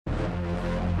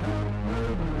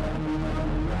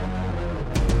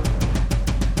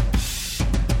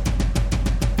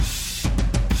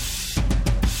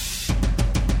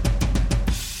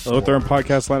Hello there in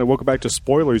podcast land, and welcome back to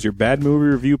Spoilers, your bad movie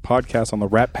review podcast on the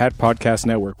Rat Pat Podcast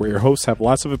Network, where your hosts have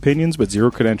lots of opinions but zero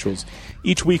credentials.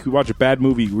 Each week we watch a bad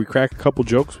movie, we crack a couple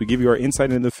jokes, we give you our insight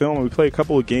into the film, and we play a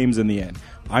couple of games in the end.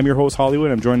 I'm your host,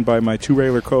 Hollywood. I'm joined by my two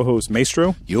regular co-hosts,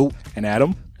 Maestro. Yo. And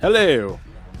Adam. Hello.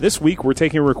 This week we're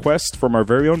taking a request from our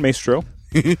very own Maestro,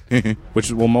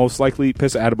 which will most likely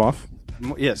piss Adam off.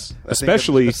 Yes.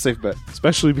 Especially, that's a safe bet.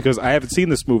 Especially because I haven't seen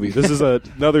this movie. This is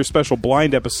another special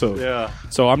blind episode. Yeah.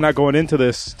 So I'm not going into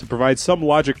this to provide some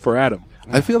logic for Adam.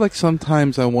 I feel like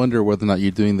sometimes I wonder whether or not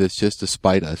you're doing this just to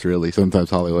spite us, really,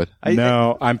 sometimes, Hollywood.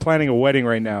 I'm planning a wedding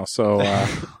right now, so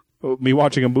me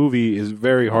watching a movie is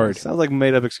very hard. Sounds like a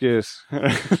made-up excuse.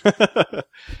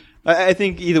 I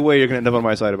think either way you're going to end up on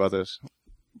my side about this.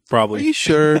 Probably. Are you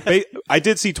sure? I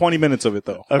did see 20 minutes of it,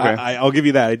 though. Okay. I'll give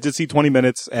you that. I did see 20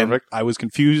 minutes, and Perfect. I was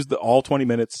confused all 20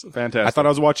 minutes. Fantastic. I thought I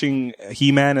was watching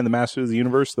He-Man and the Masters of the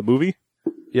Universe, the movie.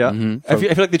 Yeah. Mm-hmm. I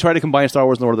feel like they tried to combine Star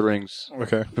Wars and Lord of the Rings.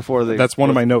 Okay. Before they... That's one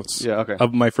of my notes. Yeah, okay.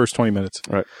 Of my first 20 minutes.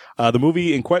 Right. The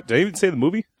movie in did I even say the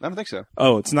movie? I don't think so.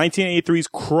 Oh, it's 1983's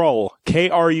Krull,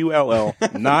 K-R-U-L-L,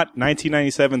 not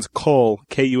 1997's Kull,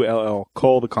 K-U-L-L,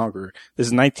 Kull the Conqueror. This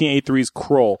is 1983's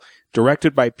Krull,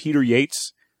 directed by Peter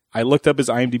Yates. I looked up his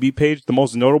IMDb page. The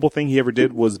most notable thing he ever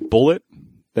did was Bullet,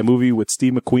 that movie with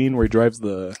Steve McQueen where he drives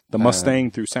the Mustang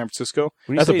through San Francisco.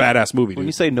 That's a badass movie, dude. When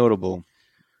you say notable...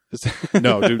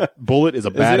 No, dude, Bullet is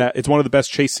a badass... It's one of the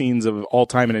best chase scenes of all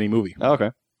time in any movie. Oh,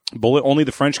 okay. Bullet, only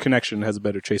The French Connection has a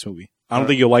better chase movie. I don't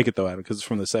think you'll like it, though, Adam, because it's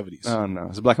from the 70s. Oh, no.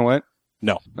 Is it black and white?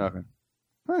 No. Okay.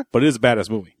 But it is a badass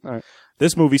movie. All right.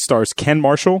 This movie stars Ken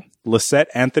Marshall, Lisette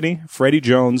Anthony, Freddie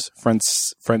Jones,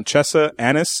 Francesca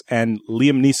Annis, and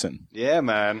Liam Neeson. Yeah,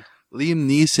 man. Liam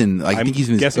Neeson, I think he's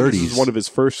in his guessing 30s. This is one of his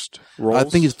first roles. I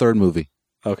think his third movie.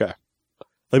 Okay.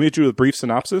 Let me get you a brief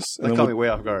synopsis. That caught me way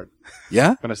off guard.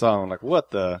 Yeah? When I saw him, I'm like,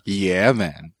 what the... Yeah,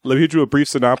 man. Let me get you a brief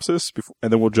synopsis,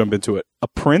 and then we'll jump into it. A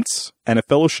prince and a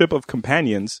fellowship of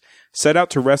companions set out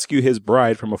to rescue his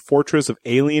bride from a fortress of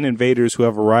alien invaders who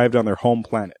have arrived on their home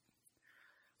planet.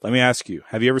 Let me ask you,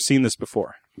 have you ever seen this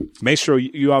before? Maestro,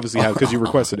 you obviously have because you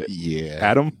requested it. Yeah.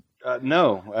 Adam?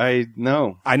 No. I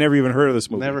I never even heard of this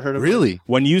movie. never heard of it. Really?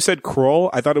 When you said Krull,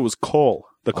 I thought it was Kull,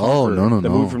 the Conqueror, no. the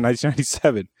movie from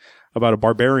 1997 about a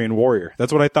barbarian warrior.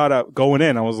 That's what I thought going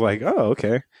in. I was like, oh,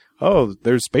 okay. Oh,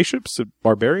 there's spaceships and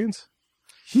barbarians?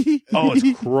 Oh, it's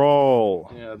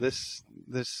Krull. Yeah, this...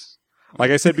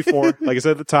 Like I said before, like I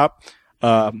said at the top,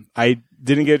 I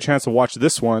didn't get a chance to watch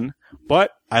this one,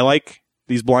 but I like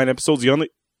these blind episodes.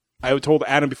 I told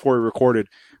Adam before we recorded,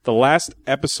 the last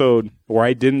episode where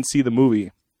I didn't see the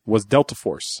movie was Delta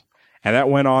Force. And that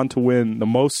went on to win the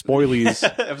most spoilies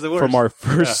from our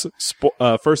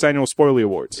first annual Spoilie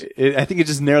Awards. I think it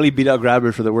just narrowly beat out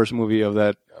Grabber for the worst movie of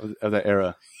that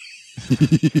era.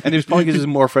 And it was probably because it was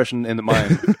more fresh in the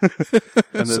mind.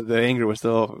 And the anger was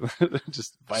still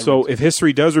just vibrant. So if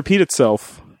history does repeat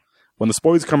itself, when the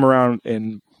spoilies come around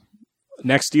in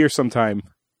next year sometime,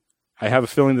 I have a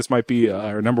feeling this might be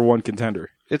our number one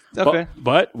contender. It's okay.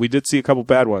 But we did see a couple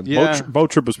bad ones. Yeah. Boat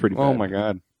Trip was pretty bad. Oh my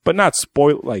god. But not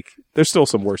there's still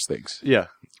some worse things. Yeah.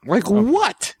 Like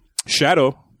what?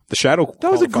 Shadow. The Shadow.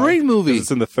 That was a great movie.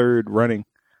 It's in the third running.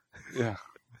 Yeah.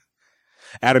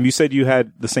 Adam, you said you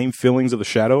had the same feelings of The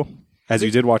Shadow as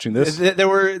you did watching this? There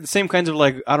were the same kinds of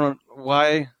I don't know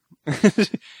why.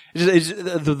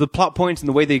 The plot points and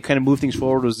the way they kind of move things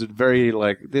forward was very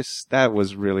that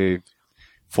was really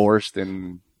forced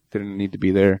and didn't need to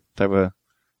be there type of.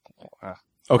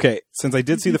 Okay, since I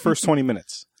did see the first 20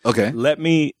 minutes, Okay. let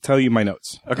me tell you my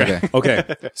notes. Okay. Okay,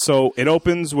 so it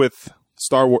opens with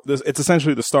Star Wars. It's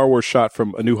essentially the Star Wars shot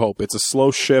from A New Hope. It's a slow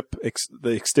ship, the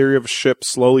exterior of a ship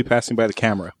slowly passing by the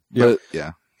camera. But,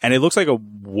 yeah. And it looks like a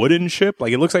wooden ship.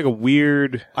 Like, it looks like a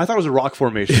weird... I thought it was a rock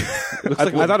formation.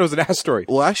 I thought it was an asteroid.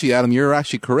 Well, actually, Adam, you're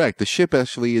actually correct. The ship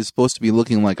actually is supposed to be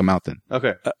looking like a mountain.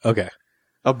 Okay. Okay.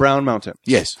 A brown mountain.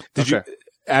 Yes. Did you,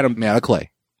 Adam, Made out of clay.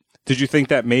 did you think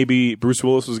that maybe Bruce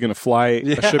Willis was going to fly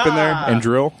a ship in there and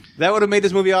drill? That would have made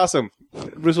this movie awesome.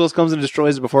 Bruce Willis comes and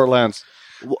destroys it before it lands.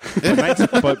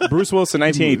 But Bruce Willis in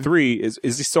 1983, is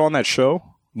he still on that show?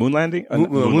 Moon Landing?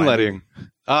 Moonlighting.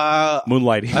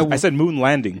 Moonlighting. I said moon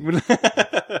landing.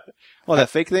 Oh, that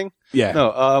fake thing? Yeah.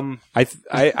 No. I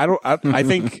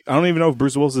think I don't even know if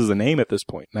Bruce Willis is a name at this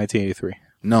point. 1983.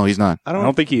 No, he's not. I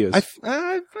don't think he is. I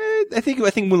think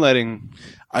Moonlighting.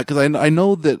 Because I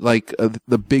know that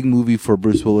the big movie for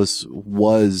Bruce Willis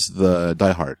was the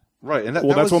Die Hard. Right. And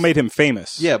that's what made him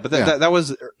famous. Yeah, but that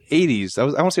was 80s. That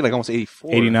was, I want to say almost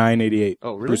 84. 89, 88.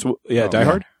 Oh, really? Die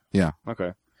Hard? Yeah.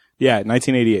 Okay. Yeah,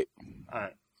 1988. All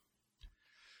right.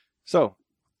 So,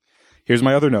 here's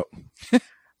my other note.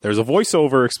 there's a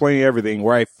voiceover explaining everything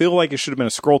where I feel like it should have been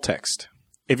a scroll text.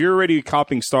 If you're already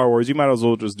copying Star Wars, you might as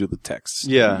well just do the text.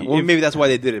 Yeah. Well, maybe that's why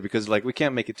they did it, because like we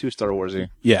can't make it too Star Warsy.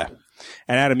 Yeah.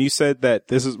 And Adam, you said that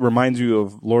reminds you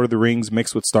of Lord of the Rings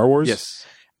mixed with Star Wars? Yes.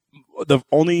 The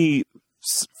only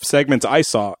segments I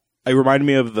saw, it reminded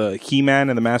me of the He-Man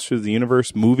and the Masters of the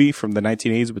Universe movie from the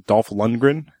 1980s with Dolph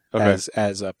Lundgren as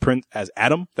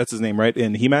Adam. That's his name, right?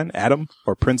 In He-Man, Adam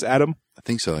or Prince Adam. I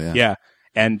think so. Yeah. Yeah.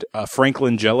 And Frank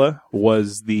Langella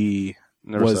was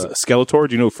Skeletor.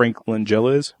 Do you know who Frank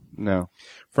Langella is? No.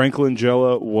 Frank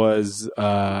Langella was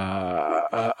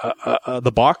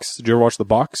The Box. Did you ever watch The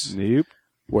Box? Nope.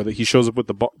 Where he shows up with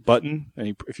the button,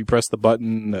 and if you press the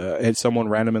button, and someone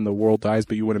random in the world dies,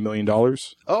 but you win $1 million.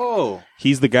 Oh.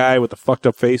 He's the guy with the fucked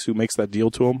up face who makes that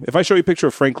deal to him. If I show you a picture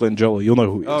of Frank Langella, you'll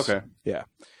know who he is. Okay. Yeah.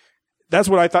 That's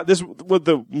what I thought. This is what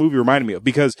the movie reminded me of,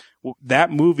 because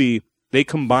that movie, they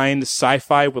combined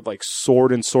sci-fi with like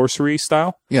sword and sorcery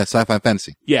style. Yeah, sci-fi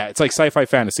fantasy. Yeah, it's like sci-fi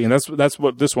fantasy, and that's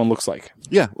what this one looks like.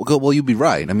 Yeah, well, you'd be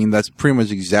right. I mean, that's pretty much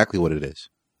exactly what it is.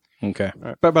 Okay. All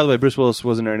right. But by the way, Bruce Willis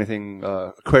wasn't anything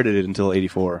credited until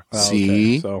 84.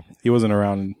 See? Okay. So he wasn't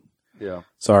around. Yeah.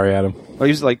 Sorry, Adam. Well,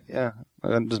 he was like, yeah,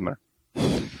 it doesn't matter.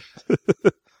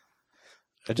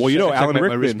 Well, you know, Alan my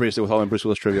Rickman. wrist bracelet with all my Bruce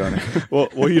Willis trivia on it.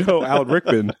 well, you know, Alan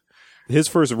Rickman, his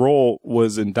first role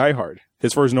was in Die Hard.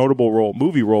 His first notable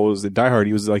movie role was in Die Hard.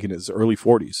 He was like in his early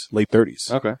 40s, late 30s.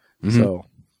 Okay. Mm-hmm. So,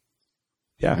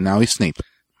 yeah. And now he's Snape.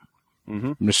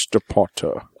 Mm-hmm. Mr.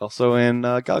 Potter. Also in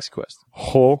Galaxy Quest.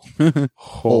 Ho.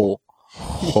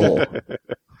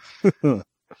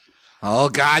 Oh,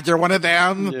 God, you're one of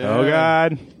them. Yeah. Oh,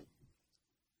 God.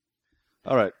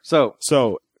 All right. So,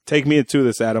 take me into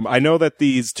this, Adam. I know that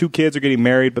these two kids are getting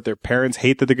married, but their parents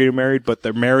hate that they're getting married, but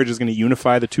their marriage is going to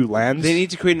unify the two lands. they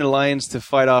need to create an alliance to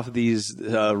fight off these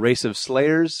race of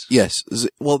slayers. Yes.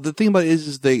 Well, the thing about it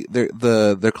is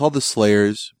they're called the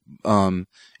Slayers.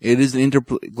 It is an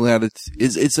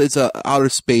it's a outer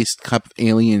space type of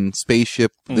alien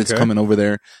spaceship that's coming over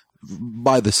there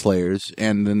by the Slayers,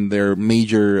 and then their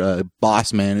major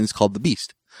boss man is called the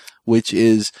Beast, which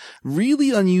is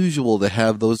really unusual to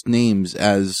have those names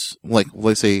as, like,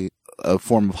 let's say, a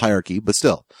form of hierarchy, but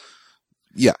still.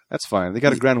 Yeah. That's fine. They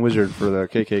got a Grand Wizard for the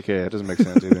KKK. That doesn't make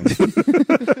sense either.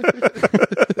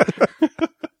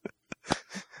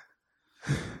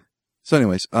 So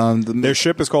anyways, Their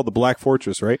ship is called the Black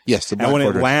Fortress, right? yes, the Black And when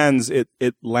Fortress. it lands, it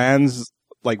lands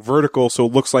like vertical, so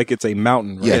it looks like it's a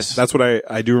mountain, right? Yes. That's what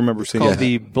I do remember seeing. Called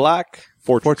the Black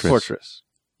Fortress.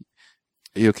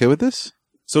 Are you okay with this?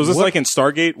 So is this What? like in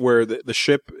Stargate, where the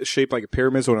ship is shaped like a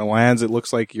pyramid, so when it lands, it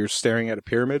looks like you're staring at a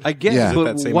pyramid? I guess, Yeah. That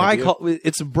but same why idea? call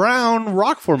it's a brown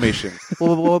rock formation?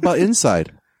 Well, what about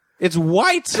inside? It's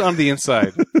white on the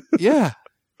inside. Yeah.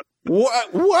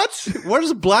 What? Where does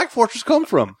the Black Fortress come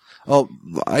from? Oh,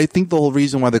 I think the whole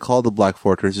reason why they call it the Black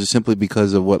Fortress is simply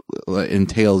because of what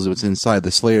entails what's inside.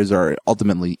 The Slayers are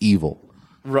ultimately evil.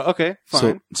 Okay,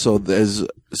 fine. So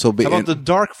How about the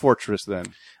Dark Fortress then?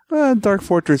 Dark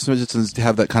Fortress just doesn't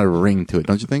have that kind of ring to it,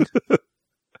 don't you think?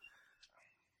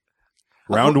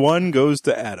 Round one goes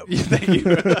to Adam. Thank you.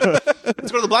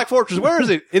 Let's go to the Black Fortress. Where is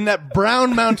it? In that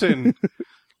brown mountain.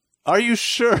 Are you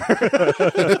sure?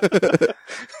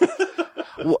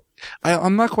 Well,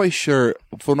 I'm not quite sure.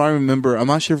 From what I remember, I'm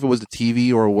not sure if it was the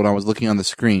TV or when I was looking on the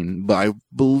screen, but I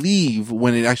believe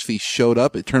when it actually showed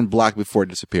up, it turned black before it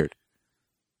disappeared.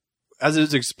 As it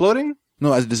was exploding?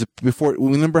 No, before.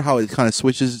 Remember how it kind of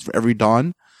switches for every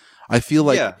dawn? I feel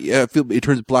like I feel it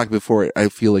turns black before I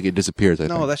feel like it disappears. I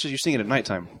No, think. that's just you're seeing it at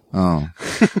nighttime. Oh.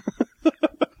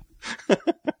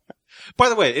 By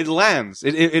the way, it lands.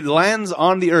 It lands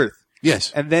on the Earth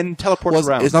Yes. and then teleports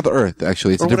around. It's not the Earth,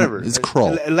 actually. It's or a different. whatever. It's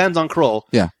Krull. It lands on Krull.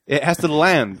 Yeah. It has to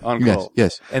land on Yes. Krull.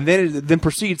 Yes. And then it then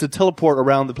proceeds to teleport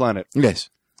around the planet. Yes.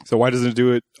 So why doesn't it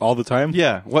do it all the time?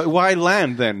 Yeah. Why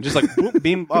land then? Just like boom,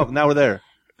 beam. Oh, now we're there.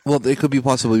 Well, it could be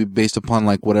possibly based upon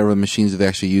like whatever machines they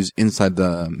actually use inside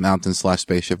the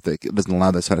mountain/spaceship that doesn't allow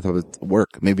that type of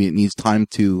work. Maybe it needs time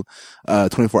to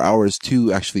 24 hours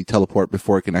to actually teleport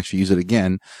before it can actually use it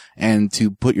again, and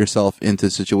to put yourself into a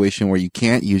situation where you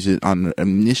can't use it on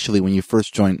initially when you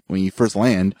first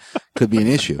land could be an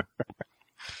issue.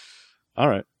 All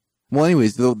right. Well,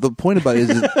 anyways, the point about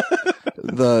it is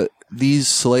these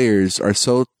Slayers are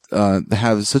so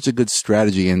have such a good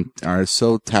strategy and are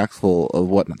so tactful of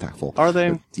not tactful. Are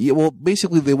they? Yeah, well,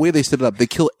 basically the way they set it up, they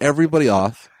kill everybody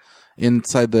off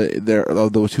inside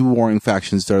the two warring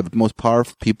factions that are the most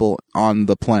powerful people on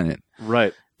the planet.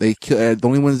 Right. The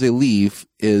only ones they leave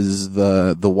is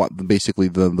basically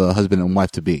the husband and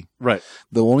wife to be. Right.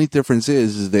 The only difference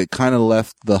is they kind of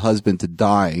left the husband to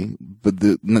die, but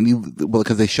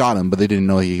because they shot him, but they didn't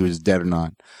know he was dead or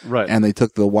not. Right. And they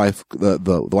took the wife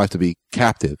to be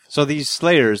captive. So these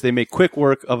slayers, they make quick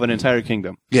work of an entire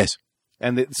kingdom. Yes.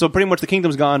 And so pretty much the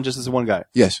kingdom's gone just as one guy.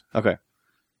 Yes. Okay.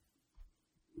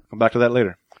 Come back to that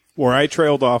later. Where I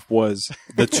trailed off was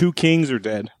the 2 kings are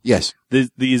dead. Yes.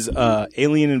 These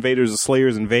alien invaders, the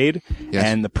Slayers, invade, Yes.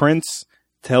 and the prince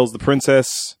tells the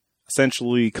princess,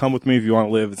 essentially, come with me if you want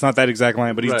to live. It's not that exact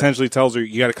line, but he Right. essentially tells her,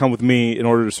 you got to come with me in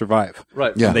order to survive.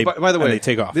 Right. Yeah. And they, By the way, and they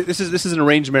take off. This is an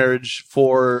arranged marriage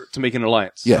to make an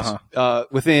alliance. Yes. Uh-huh.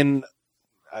 Within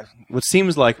what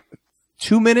seems like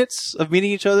 2 minutes of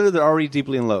meeting each other, they're already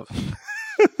deeply in love.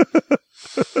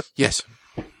 Yes.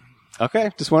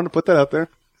 Okay, just wanted to put that out there.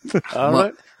 All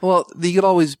right. Well, you could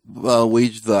always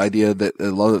wage the idea that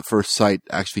love at first sight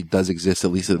actually does exist,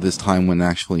 at least at this time when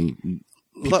actually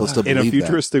people still In believe a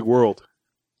futuristic world.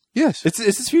 that. Yes.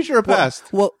 Is this future or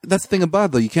past? Well, that's the thing about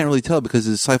it, though. You can't really tell because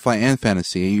it's sci-fi and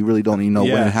fantasy. And you really don't even know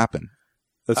when Yeah. it happened.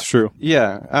 That's true.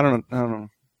 Yeah, I don't know.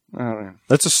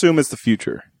 Let's assume it's the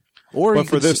future. Or But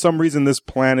for some reason, this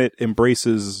planet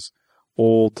embraces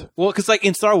old... Well, because like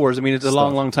in Star Wars, I mean, it's a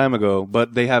long, Stuff. long time ago,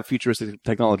 but they have futuristic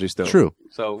technology still. True.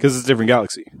 So Because it's a different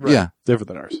galaxy. Yeah. Different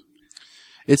than ours.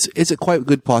 It's a quite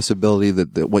good possibility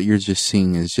that what you're just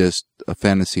seeing is just a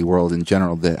fantasy world in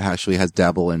general that actually has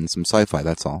dabble in some sci-fi.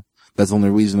 That's all. That's the only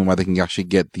reason why they can actually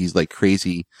get these like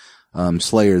crazy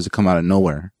slayers that come out of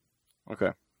nowhere.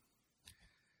 okay.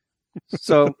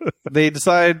 So they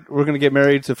decide we're going to get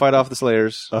married to fight off the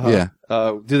Slayers. Yeah.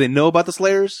 Do they know about the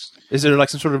Slayers? Is there like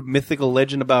some sort of mythical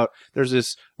legend about there's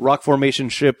this rock formation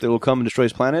ship that will come and destroy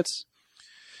planets?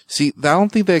 See, I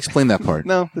don't think they explained that part.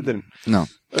 No, they didn't. No.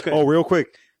 Okay. Oh, real quick.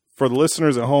 For the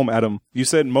listeners at home, Adam, you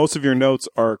said most of your notes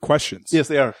are questions. Yes,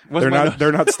 they are. What's my note?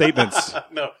 They're not statements.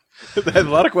 No. They had a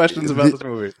lot of questions about this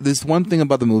movie. This one thing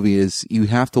about the movie is you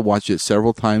have to watch it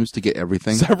several times to get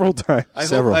everything. Several times.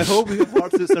 I hope we've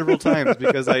watched it several times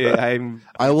because I'm.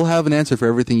 I will have an answer for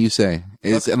everything you say,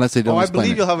 unless they don't I explain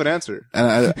believe it. you'll have an answer.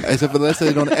 And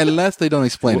unless they don't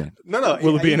explain it. No.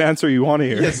 Will it be an answer you want to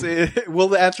hear? Yes. Will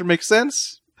the answer make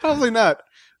sense? Probably not.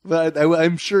 But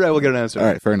I'm sure I will get an answer. All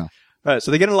right, fair enough. All right.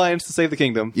 So they get an alliance to save the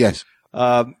kingdom. Yes.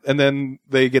 And then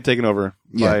they get taken over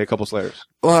by a couple Slayers.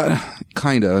 Well,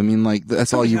 kind of. I mean, like,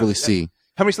 that's all you really see.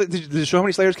 How many? Did it show how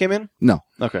many Slayers came in? No.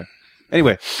 Okay.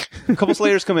 Anyway, a couple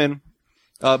Slayers come in.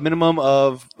 Minimum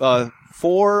of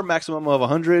 4, maximum of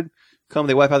 100.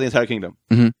 They wipe out the entire kingdom.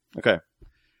 Mm-hmm. Okay.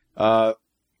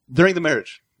 During the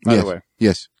marriage, by the way.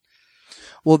 Yes.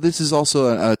 Well, this is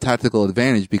also a tactical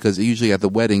advantage because usually at the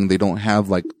wedding they don't have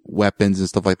like weapons and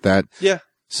stuff like that. Yeah.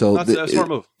 So That's a smart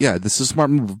move. Yeah, this is a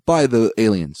smart move by the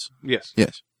aliens. Yes.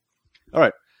 Yes. All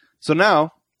right. So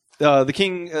now the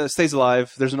king stays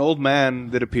alive. There's an old man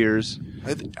that appears.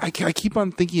 I keep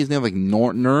on thinking his name like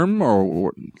Nurm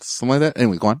or something like that.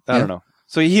 Anyway, go on. I don't know.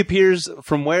 So he appears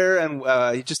from where,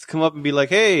 and he just come up and be like,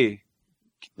 "Hey,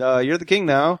 you're the king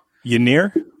now."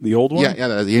 Ynir? The old one? Yeah,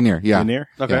 Ynir. Yeah. Ynir?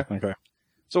 Okay. Yeah, okay.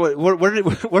 So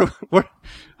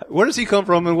where does he come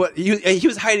from, and what he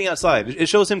was hiding outside? It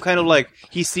shows him kind of like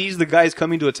he sees the guys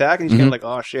coming to attack, and he's kind of like,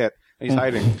 "Oh shit," and he's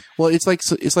hiding. Well, it's like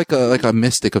a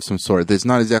mystic of some sort. It's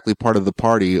not exactly part of the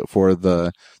party for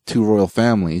the two royal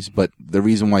families, but the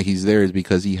reason why he's there is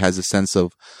because he has a sense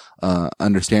of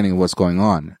understanding of what's going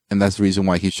on, and that's the reason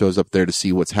why he shows up there to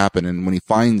see what's happened. And when he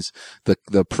finds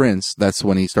the prince, that's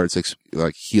when he starts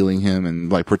like healing him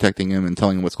and like protecting him and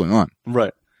telling him what's going on.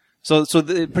 Right. So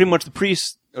pretty much the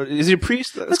priest, or is he a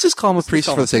priest? Let's just call him a priest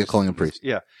call for him the sake a of calling him a priest.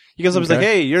 Yeah. He goes up and he's like,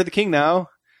 "Hey, you're the king now.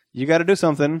 You got to do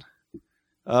something.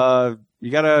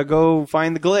 You got to go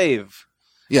find the glaive."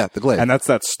 Yeah, the glaive. And that's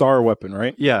that star weapon,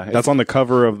 right? Yeah. That's on the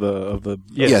cover of the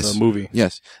Yes. movie.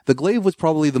 Yes. The glaive was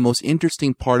probably the most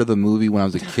interesting part of the movie when I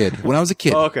was a kid.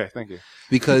 Oh, okay. Thank you.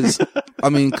 Because, I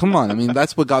mean, come on. I mean,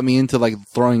 that's what got me into like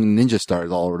throwing ninja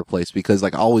stars all over the place because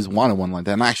like I always wanted one like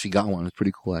that. And I actually got one. It was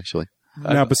pretty cool actually.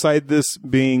 Now, beside this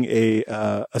being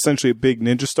essentially a big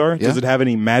ninja star, does it have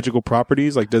any magical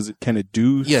properties? Like, can it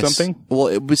do something?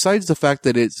 Well, besides the fact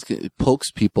that it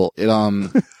pokes people, it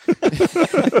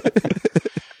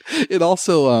it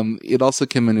also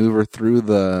can maneuver through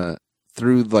the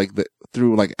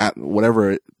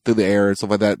air and stuff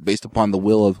like that based upon the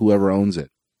will of whoever owns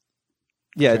it.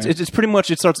 Yeah, it's pretty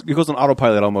much, it goes on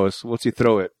autopilot almost once you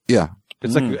throw it. Yeah.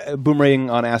 It's like a boomerang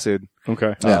on acid.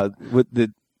 Okay. With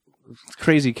the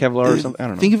crazy Kevlar or something. I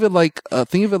don't know. Think of it like a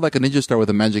ninja star with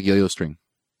a magic yo-yo string.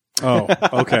 Oh,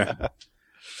 okay.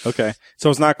 Okay. So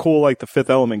it's not cool like the Fifth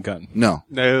Element gun. No.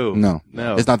 No.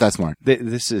 It's not that smart.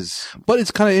 This is... But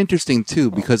it's kind of interesting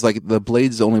too, because like the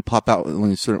blades only pop out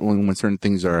when certain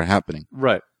things are happening.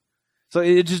 Right. So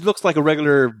it just looks like a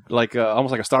regular, like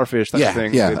almost like a starfish type of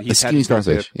thing. Yeah, that a skinny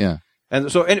starfish. Yeah.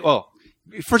 And so,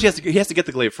 first he has to get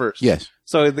the glaive first. Yes.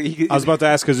 So I was about to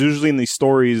ask, because usually in these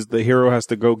stories, the hero has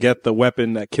to go get the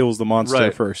weapon that kills the monster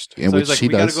Right. first. In so which he's like,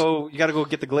 you gotta go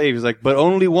get the glaive. He's like, but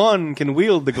only one can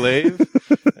wield the glaive.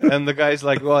 And the guy's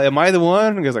like, well, am I the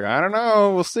one? And he's like, I don't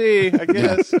know. We'll see, I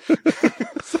guess.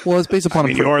 Well, it's based upon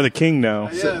You are the king now.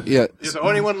 Yeah. Yeah. You're the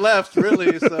only one left,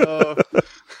 really, so...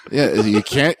 Yeah, you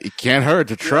can't hurt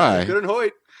to try. Good and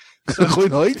Hoyt.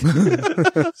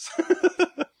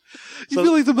 You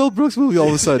feel like the Mel Brooks movie all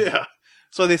of a sudden. Yeah.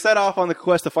 So they set off on the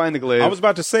quest to find the glaive. I was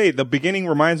about to say, the beginning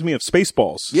reminds me of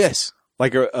Spaceballs. Yes.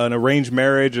 Like an arranged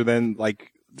marriage, and then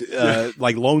like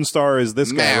Lone Star is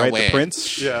this guy, right? The Marriage.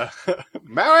 prince. Yeah.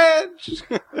 Marriage!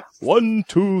 1,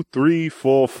 2, 3,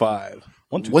 4, 5.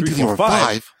 1, 2, 1, 2, 3, 3, 4, 4, 5.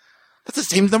 5. That's the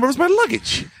same number as my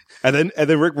luggage. And then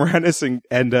Rick Moranis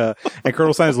and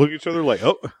Colonel Sanders look at each other like,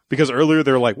 oh, because earlier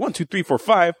they were like 1, 2, 3, 4,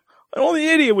 5. Only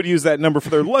an idiot would use that number for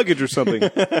their luggage or something.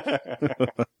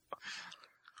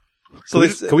 So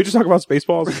Can we just talk about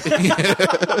Spaceballs?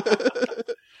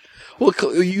 Well,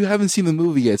 you haven't seen the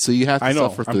movie yet, so you have to I know.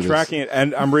 suffer through I'm this. tracking it,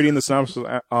 and I'm reading the synopsis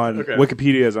on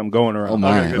Wikipedia as I'm going around. Oh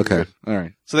my, Okay, okay. good. All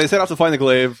right. So they set off to find the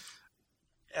glaive.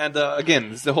 And again,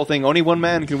 this is the whole thing. Only one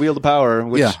man can wield the power,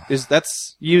 which is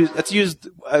that's used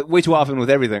way too often with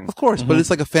everything. Of course, but it's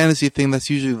like a fantasy thing. That's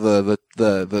usually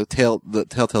the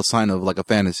telltale sign of like a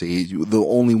fantasy. The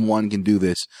only one can do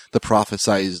this. The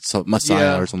prophesized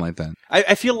Messiah or something like that.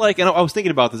 I feel like, and I was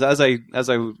thinking about this as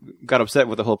I got upset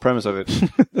with the whole premise of it.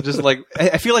 Just like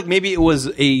I feel like maybe it was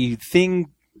a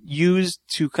thing used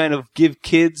to kind of give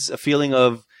kids a feeling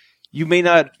of you may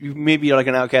be like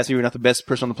an outcast, you're not the best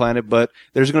person on the planet, but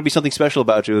there's going to be something special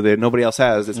about you that nobody else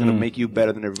has that's going to make you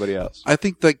better than everybody else. I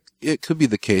think that it could be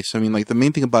the case. I mean, like the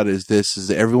main thing about it is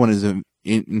that everyone is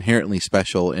inherently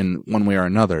special in one way or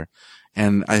another.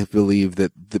 And I believe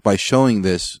that by showing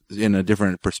this in a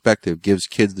different perspective gives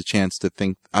kids the chance to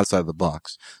think outside the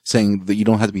box, saying that you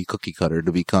don't have to be cookie cutter to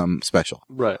become special.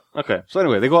 Right. Okay. So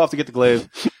anyway, they go off to get the glaive.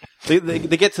 They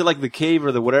get to like the cave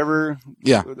or the whatever.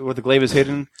 Yeah. Where the glaive is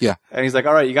hidden. Yeah. And he's like,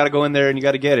 all right, you got to go in there and you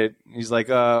got to get it. And he's like,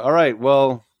 all right,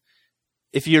 well,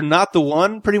 if you're not the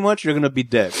one, pretty much, you're going to be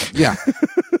dead. Yeah.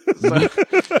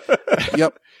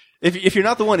 Yep. If you're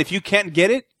not the one, if you can't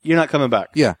get it, you're not coming back.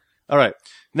 Yeah. All right.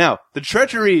 Now, the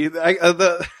treachery,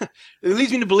 it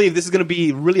leads me to believe this is going to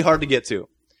be really hard to get to.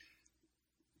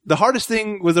 The hardest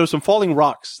thing was there were some falling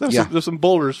rocks. There was some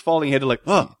boulders falling. He had to like,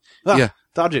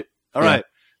 dodge it. All right.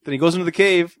 Then he goes into the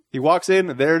cave. He walks in.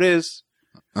 And there it is.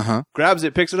 Grabs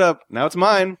it, picks it up. Now it's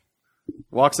mine.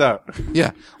 Walks out.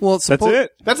 Yeah. Well, That's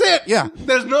it. That's it. Yeah.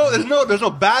 There's no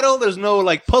battle. There's no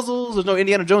like puzzles. There's no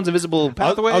Indiana Jones invisible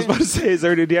pathway. I was about to say, is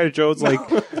there an Indiana Jones like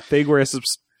thing where he has to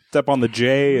step on the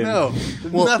J? And No.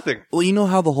 Nothing. Well, you know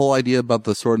how the whole idea about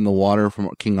the sword in the water from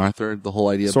King Arthur, the whole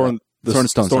idea Sword about the sword and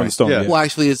stone. Sword and stone. Yeah. Yeah. Well,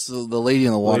 actually, it's the lady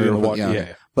in the water. Lady in the water,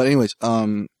 yeah. But anyways,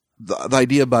 the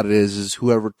idea about it is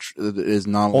whoever is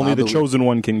not Only allowed the to- chosen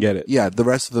one can get it. Yeah, the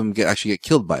rest of them actually get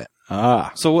killed by it.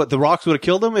 Ah. So what? The rocks would have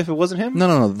killed him if it wasn't him?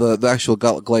 No. The actual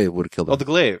glaive would have killed him. Oh, the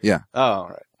glaive. Yeah. Oh, all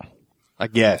right. I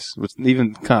guess.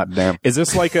 God damn. Is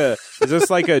this like a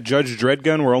Judge Dredd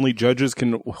gun where only judges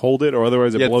can hold it, or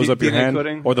otherwise it blows up your DNA hand,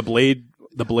 coding. or the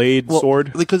blade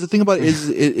sword? Because the thing about it is,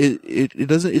 it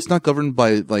doesn't. It's not governed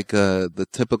by like the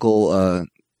typical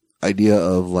idea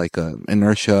of like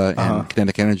inertia and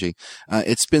kinetic energy.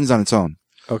 It spins on its own.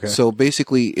 Okay. So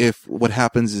basically, if what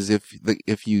happens is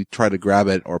if you try to grab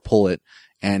it or pull it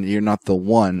and you're not the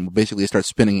one, basically it starts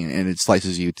spinning and it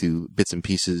slices you to bits and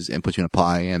pieces and puts you in a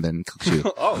pie and then cooks you.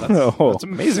 That's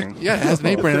amazing. Yeah, it has an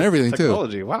apron and everything too.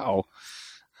 Technology. Wow.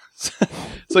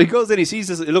 So he goes in, he sees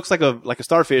this, it looks like a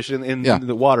starfish in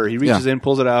the water. He reaches in,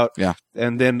 pulls it out,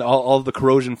 and then all the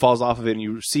corrosion falls off of it and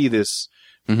you see this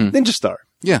ninja star.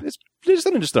 Yeah. It's just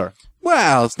a ninja star.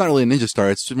 Well, it's not really a ninja star.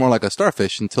 It's more like a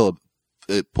starfish until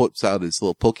it puts out its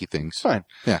little pokey things. Fine.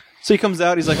 Yeah. So he comes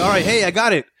out, he's like, all right, hey, I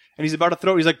got it. And he's about to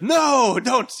throw it. He's like, no,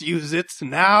 don't use it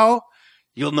now.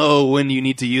 You'll know when you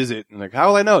need to use it. And like, how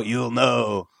will I know? You'll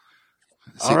know.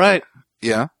 All right.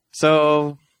 Yeah.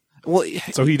 So, Well,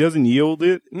 So he doesn't wield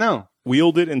it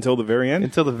until the very end?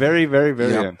 until the very, very,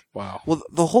 very Yeah. end. Wow. well,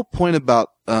 the whole point about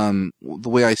the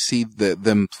way I see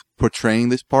them portraying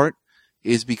this part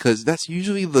is because that's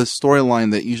usually the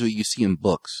storyline that usually you see in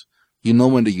books. You know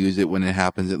when to use it when it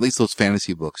happens. At least those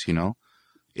fantasy books, you know.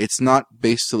 It's not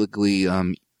basically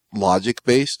logic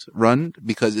based run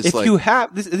because it's if you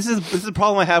have this is the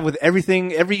problem I have with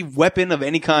every weapon of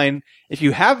any kind. If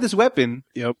you have this weapon,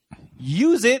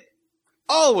 use it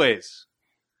always.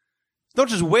 Don't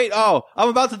just wait. Oh, I'm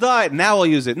about to die. Now I'll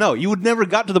use it. No, you would never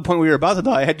got to the point where you're about to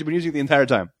die had you been using it the entire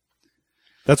time.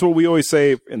 That's what we always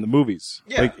say in the movies.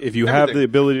 Yeah, like if you have the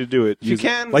ability to do it, you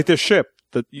can. Like this ship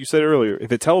that you said earlier, if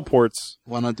it teleports,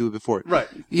 why not do it before it? Right.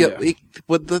 Yeah.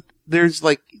 But there's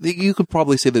like you could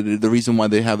probably say that the reason why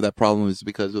they have that problem is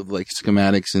because of like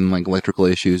schematics and like electrical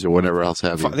issues or whatever else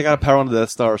have you. They got to power on the Death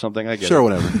Star or something. I guess. Sure,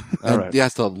 whatever. All right.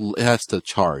 It has to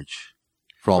charge.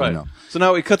 For all we know. So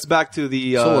now it cuts back to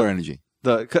the solar energy.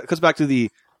 Cuts back to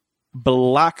the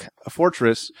Black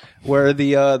Fortress where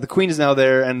the queen is now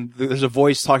there, and there's a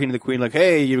voice talking to the queen like,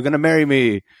 "Hey, you're gonna marry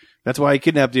me. That's why I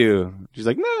kidnapped you." She's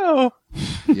like, "No."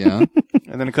 Yeah.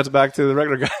 And then it cuts back to the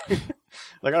regular guy.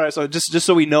 Like, all right, so just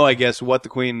so we know, I guess, what the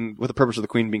purpose of the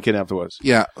queen being kidnapped was.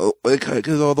 Yeah,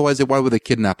 because otherwise, why would they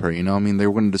kidnap her? You know, I mean, they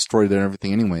were going to destroy their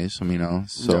everything anyways. I mean,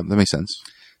 so that makes sense.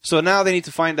 So now they need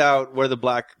to find out where the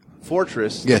Black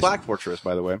Fortress, the Black Fortress,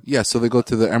 by the way. Yeah, so they go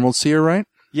to the Emerald Seer, right?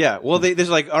 Yeah, well, there's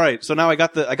like, all right, so now I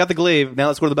got the glaive. Now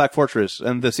let's go to the Black Fortress,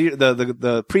 and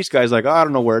the priest guy's like, oh, I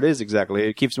don't know where it is exactly.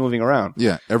 It keeps moving around.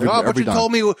 Yeah, but you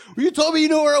told me you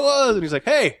know where it was, and he's like,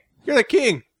 hey, you're the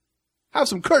king. Have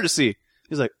some courtesy.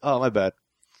 He's like, oh, my bad.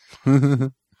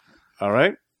 All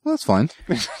right. Well, that's fine.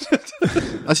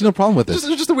 I see no problem with this.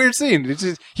 It's just a weird scene.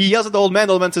 He yells at the old man.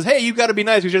 The old man says, hey, you got to be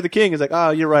nice because you're the king. He's like,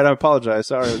 oh, you're right. I apologize.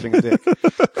 Sorry, I was being a dick.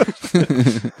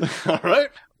 All right.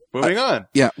 Moving on.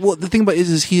 Yeah. Well, the thing about it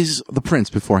is he's the prince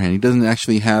beforehand. He doesn't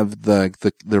actually have the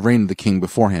reign of the king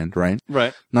beforehand, right?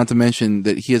 Right. Not to mention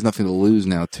that he has nothing to lose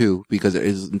now too, because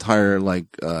his entire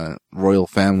royal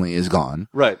family is gone.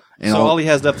 Right. And so all he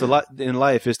has left in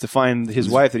life is to find his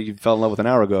wife that he fell in love with an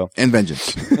hour ago. And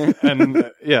vengeance. and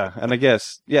I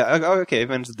guess, okay,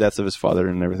 avenge the deaths of his father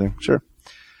and everything. Sure.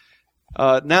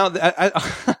 Now,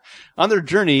 on their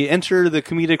journey, enter the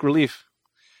comedic relief.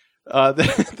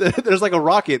 There's like a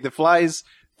rocket that flies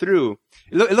through.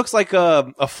 It looks like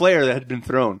a flare that had been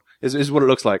thrown. Is what it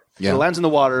looks like. Yeah. So it lands in the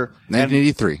water.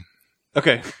 1983.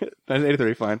 Okay,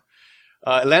 1983. Fine.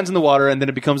 It lands in the water, and then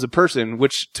it becomes a person.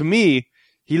 Which to me,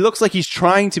 he looks like he's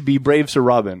trying to be Brave Sir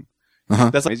Robin. Uh-huh.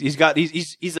 That's like, he's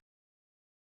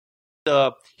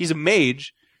a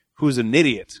mage who's an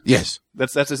idiot. Yes.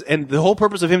 That's his, and the whole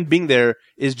purpose of him being there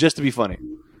is just to be funny.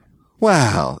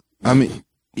 Wow. I mean.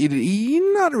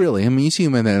 Not really. I mean, you see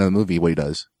him in the end of the movie, what he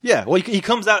does. Yeah, well, he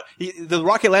comes out, the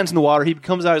rocket lands in the water, he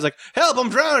comes out, he's like, help, I'm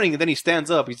drowning! And then he stands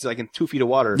up, he's like in 2 feet of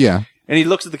water. Yeah. And he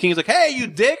looks at the king, he's like, hey, you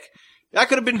dick! I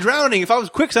could have been drowning. If I was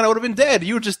quicksand, I would have been dead.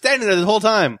 You were just standing there the whole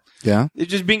time. Yeah. It's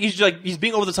just he's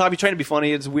being over the top, he's trying to be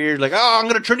funny, it's weird, like, oh, I'm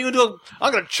gonna turn you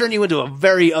into a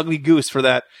very ugly goose for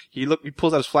that. He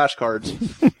pulls out his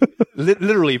flashcards.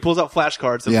 Literally, he pulls out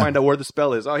flashcards to find out where the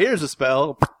spell is. Oh, here's the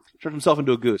spell. Turned himself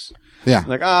into a goose. Yeah.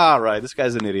 Like, all right, this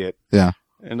guy's an idiot. Yeah.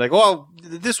 And like, well,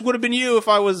 this would have been you if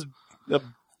I was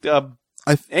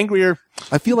angrier.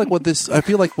 I feel like what this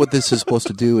is supposed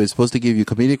to do is supposed to give you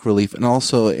comedic relief and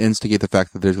also instigate the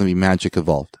fact that there's going to be magic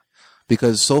involved.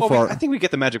 Because so far, I think we get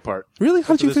the magic part. Really?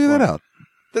 How did you figure that out?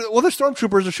 Well, the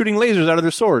stormtroopers are shooting lasers out of their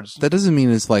swords. That doesn't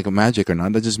mean it's like a magic or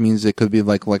not. That just means it could be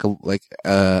like a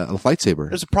lightsaber.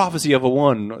 There's a prophecy of a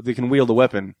one that can wield a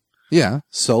weapon. Yeah,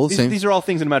 so these are all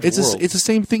things in a magic world. It's the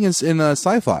same thing as in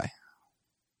sci-fi,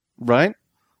 right?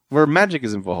 Where magic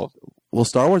is involved. Well,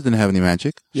 Star Wars didn't have any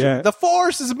magic. Yeah, the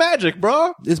Force is magic,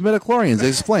 bro. It's midichlorians. They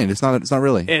explained. It's not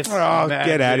really. It's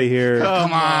get out of here!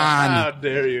 Come on! How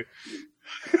dare you?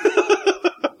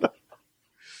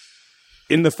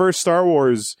 In the first Star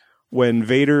Wars, when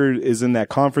Vader is in that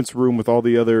conference room with all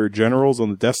the other generals on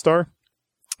the Death Star.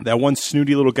 That one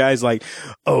snooty little guy's like,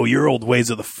 oh, your old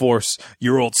ways of the Force,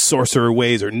 your old sorcerer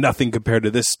ways are nothing compared to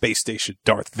this space station,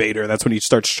 Darth Vader. That's when he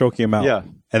starts choking him out. Yeah.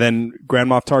 And then Grand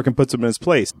Moff Tarkin puts him in his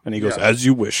place. And he goes, as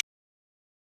you wish.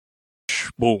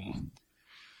 Boom.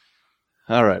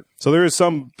 All right. So there is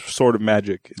some sort of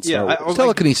magic in Star Wars.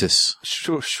 Telekinesis.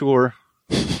 Sure.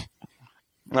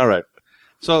 All right.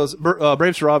 So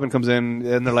Brave Sir Robin comes in,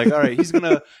 and they're like, all right,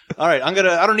 I'm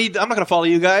not gonna follow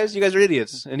you guys. You guys are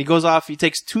idiots. And he goes off, he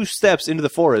takes 2 steps into the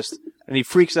forest, and he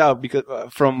freaks out because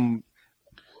from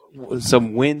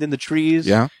some wind in the trees.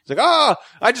 Yeah. He's like,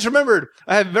 I just remembered.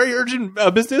 I have very urgent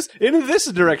business in this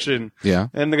direction. Yeah.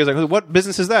 And the guy's like, what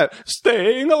business is that?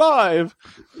 Staying alive.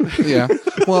 Yeah.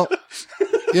 Well,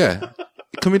 yeah.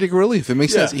 Comedic relief. It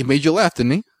makes sense. He made you laugh,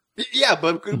 didn't he? Yeah,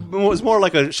 but it was more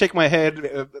like a shake my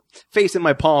head, face in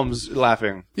my palms,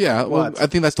 laughing. Yeah, well, I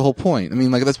think that's the whole point. I mean,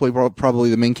 like that's what probably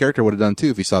the main character would have done too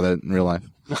if he saw that in real life.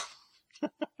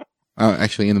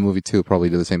 Actually, in the movie too, probably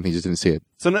did the same thing. Just didn't see it.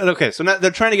 So now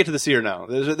they're trying to get to the seer now.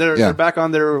 They're back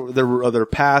on their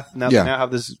path now. Yeah. They now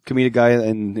have this comedic guy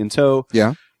in tow.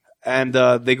 Yeah. And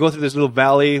they go through this little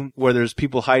valley where there's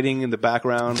people hiding in the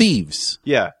background. Thieves.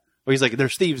 Yeah. Well, he's like,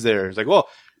 there's thieves there. He's like, well,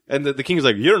 and the king's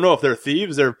like, you don't know if they're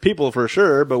thieves. They're people for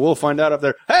sure, but we'll find out if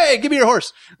they're, hey, give me your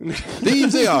horse.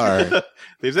 Thieves they are.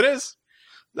 Thieves it is.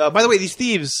 By the way, these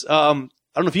thieves, I don't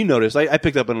know if you noticed, I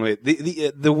picked up on it.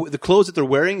 The clothes that they're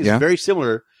wearing is very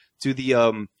similar to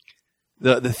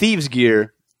the thieves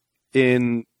gear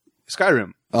in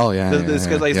Skyrim. Oh yeah. It's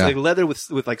like leather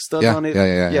with like studs on it.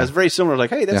 Yeah. It's very similar. Like,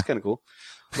 hey, that's kind of cool.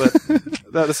 But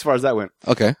that's as far as that went.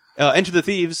 Okay. Enter the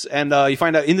thieves, and you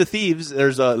find out in the thieves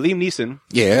there's Liam Neeson.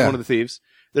 Yeah. One of the thieves.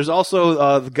 There's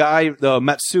also the guy,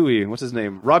 Matsui. What's his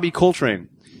name? Robbie Coltrane.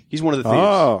 He's one of the thieves.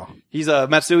 Oh. He's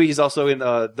Matsui. He's also in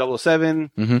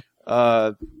 007.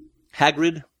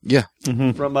 Hagrid. Yeah.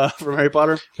 From Harry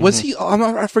Potter. Was he?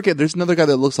 I forget. There's another guy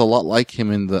that looks a lot like him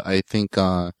in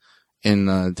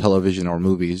in television or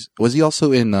movies. Was he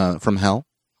also in From Hell?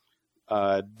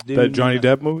 That Johnny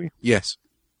Depp movie? Yes.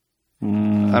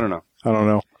 I don't know.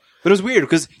 But it was weird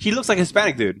because he looks like a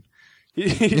Hispanic dude.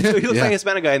 He looks like a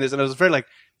Hispanic guy in this, and I was afraid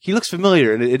he looks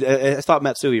familiar. And I thought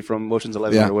Matsui from Ocean's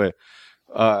 11 right away.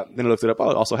 Then I looked it up.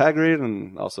 Oh, also Hagrid,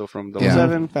 and also from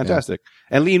 007. Fantastic.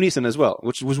 And Liam Neeson as well,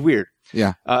 which was weird.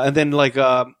 Yeah. And then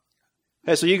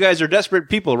hey, so you guys are desperate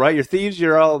people, right? You're thieves.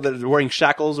 You're all wearing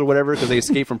shackles or whatever because they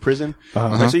escaped from prison.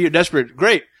 So you're desperate.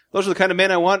 Great. Those are the kind of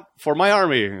men I want for my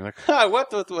army. You're like,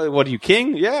 what are you,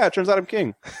 king? Yeah, it turns out I'm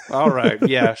king. All right.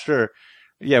 Yeah, sure.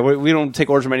 Yeah, we don't take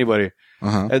orders from anybody.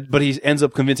 But he ends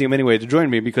up convincing him anyway to join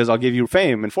me because I'll give you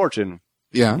fame and fortune.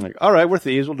 Yeah. I'm like, all right, we're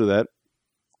thieves. We'll do that.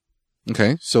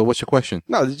 Okay. So what's your question?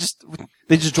 No,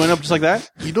 they just join up just like that?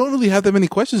 You don't really have that many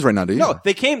questions right now, do you? No,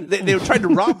 they tried to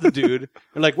rob the dude.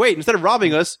 They're like, wait, instead of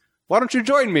robbing us, why don't you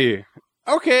join me?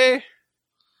 Okay.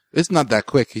 It's not that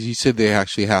quick because you said they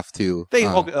actually have to. They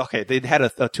had a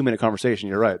 2-minute conversation.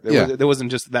 You're right. It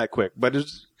wasn't just that quick, but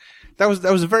that was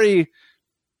it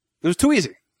was too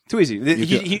easy. Too easy.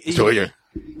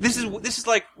 This is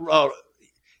like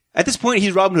at this point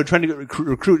he's Robin Hood trying to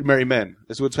recruit merry men.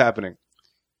 That's what's happening.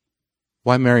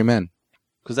 Why merry men?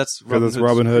 Because that's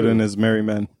Robin Hood and his merry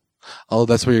men. Oh,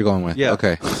 that's where you're going with. Yeah.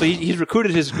 Okay. So he's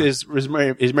recruited his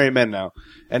merry men now,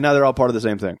 and now they're all part of the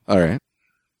same thing. All right.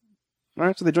 All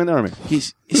right, so they join the army.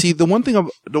 The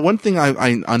one thing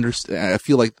I understand, I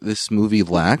feel like this movie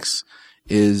lacks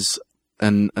is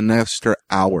an extra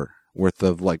hour worth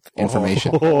of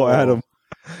information. Oh, Adam.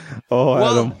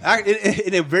 Adam.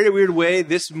 In a very weird way,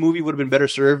 this movie would have been better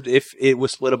served if it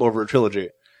was split up over a trilogy.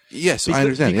 Yes, I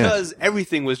understand. Because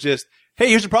everything was just, hey,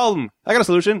 here's the problem. I got a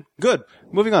solution. Good.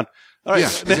 Moving on. All right.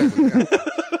 Yeah, exactly.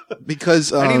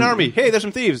 Because I need an army. Hey, there's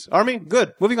some thieves. Army.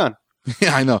 Good. Moving on.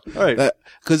 Yeah, I know. All right.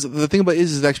 Because the thing about it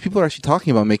is that people are actually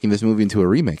talking about making this movie into a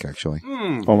remake, actually.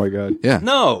 Oh, my God. Yeah.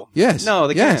 No. Yes. No,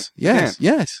 they can't.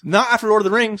 Yes. Not after Lord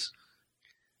of the Rings.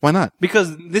 Why not?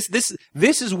 Because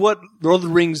this is what Lord of the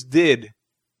Rings did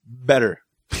better.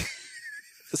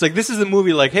 It's like, this is the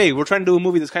movie like, hey, we're trying to do a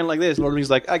movie that's kind of like this. Lord of the Rings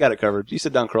is like, I got it covered. You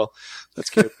sit down, Krull. That's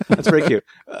cute. That's very cute.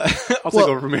 I'll take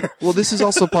over from here. Well, this is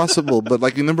also possible, but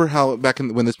remember how back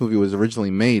when this movie was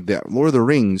originally made, that Lord of the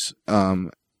Rings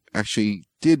actually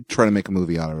did try to make a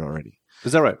movie out of it already.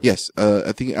 Is that right? Yes.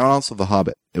 I think, and also The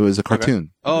Hobbit. It was a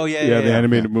cartoon. Okay. Oh, yeah. The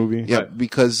animated movie. Yeah, right.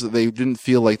 Because they didn't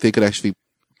feel like they could actually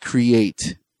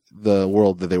create the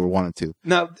world that they were wanted to.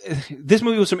 Now, this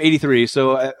movie was from 83,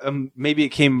 so maybe it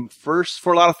came first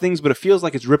for a lot of things, but it feels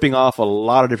like it's ripping off a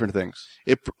lot of different things.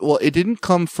 It didn't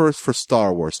come first for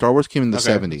Star Wars. Star Wars came in the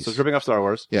 70s. So it's ripping off Star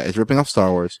Wars. Yeah, it's ripping off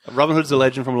Star Wars. Robin Hood's a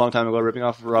legend from a long time ago, ripping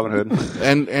off Robin Hood.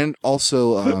 and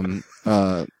also,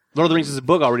 Lord of the Rings is a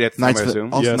book already at the time, I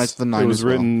assume. Also, Knights of the Nine. It was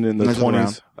written in the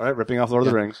 20s. All right, ripping off Lord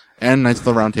of the Rings. And Knights of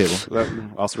the Round Table.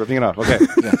 Also ripping it off. Okay.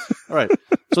 Yeah. All right.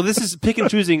 So this is pick and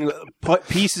choosing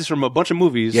pieces from a bunch of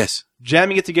movies. Yes.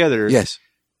 Jamming it together. Yes.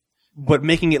 But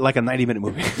making it like a 90-minute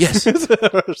movie. Yes.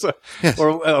 Yes.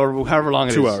 Or however long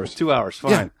it is. 2 hours. 2 hours.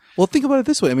 Fine. Yeah. Well, think about it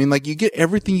this way. I mean, you get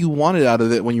everything you wanted out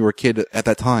of it when you were a kid at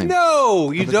that time.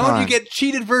 No, you don't. Time. You get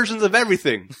cheated versions of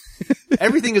everything.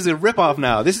 Everything is a ripoff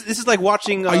now. This is like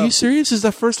watching. Are you serious? This is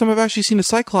the first time I've actually seen a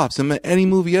Cyclops in any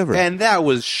movie ever. And that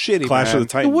was shitty. Clash of the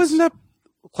Titans. It wasn't that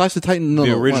Clash of the Titans. No,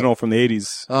 the original from the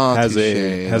 80s has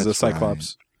a That's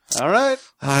Cyclops. All right.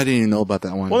 I didn't even know about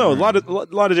that one. Well, no, a lot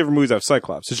of different movies have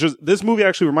Cyclops. It's just this movie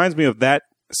actually reminds me of that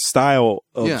style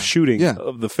of shooting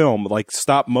of the film, like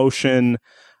stop motion.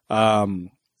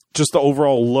 just the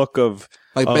overall look of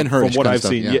Like Ben-Hur from what I've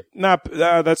stuff, seen. yeah. Not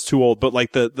that's too old, but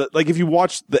like the like if you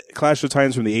watch the Clash of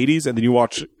Titans from the 80s and then you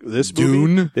watch this movie,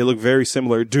 Dune? they look very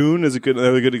similar. Dune is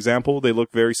another good example. They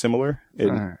look very similar.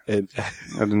 I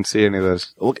didn't see any of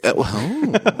those.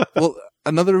 Well,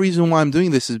 another reason why I'm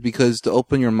doing this is because to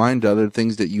open your mind to other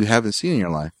things that you haven't seen in your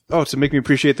life. Oh, to make me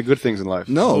appreciate the good things in life.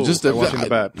 No, just by watching the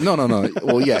bad. No.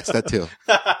 Well, yes, that too.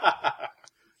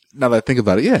 Now that I think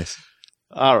about it, yes.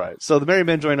 All right. So the merry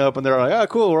men join up, and they're like, "Oh,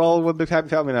 cool. We're all one big happy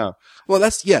family now." Well,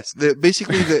 that's yes.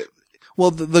 Basically,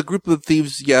 the group of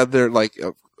thieves. Yeah, they're like,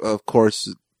 of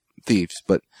course, thieves,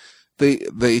 but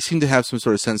they seem to have some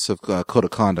sort of sense of code of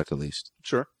conduct, at least.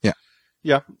 Sure. Yeah.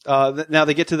 Yeah. Now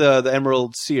they get to the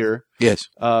Emerald Seer, Yes.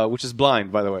 which is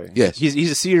blind, by the way. Yes.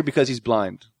 He's a seer because he's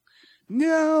blind.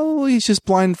 No, he's just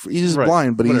blind. He's just Right.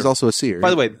 blind, but he's Whatever. also a seer. By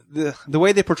the way, the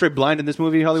way they portray blind in this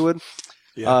movie, Hollywood,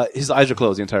 his eyes are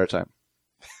closed the entire time.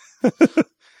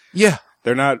 Yeah.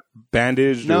 They're not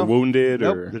bandaged No. or wounded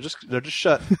Nope, or they're just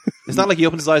shut. It's not like he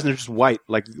opens his eyes and they're just white,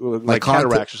 like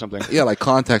cataracts or something. Yeah, like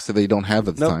contacts that they don't have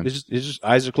at the Nope, time. it's just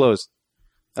eyes are closed.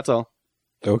 That's all.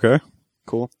 okay.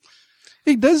 Cool.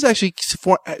 It does actually.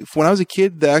 For when I was a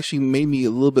kid, that actually made me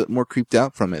a little bit more creeped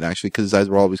out from it. Actually, because his eyes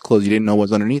were always closed. You didn't know what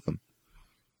was underneath them.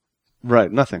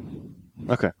 Right, nothing.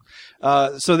 Okay.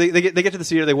 So they get to the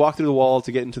seer. They walk through the wall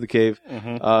to get into the cave.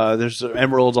 There's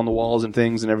emeralds on the walls and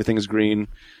things, and everything is green.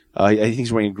 I think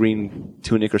he's wearing a green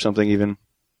tunic or something even. And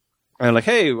they're like,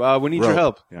 hey, we need your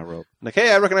help. Yeah, rope. Like,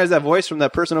 hey, I recognize that voice from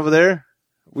that person over there.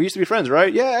 We used to be friends,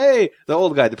 right? Yeah, hey, the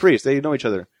old guy, the priest. They know each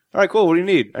other. All right, cool. What do you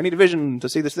need? I need a vision to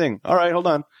see this thing. All right, hold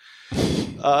on.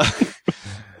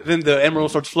 Then the emerald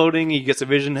starts floating. He gets a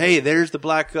vision. Hey, there's the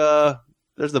black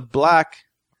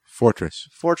Fortress.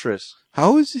 fortress.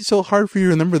 How is it so hard for you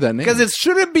to remember that name? Because it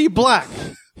shouldn't be black.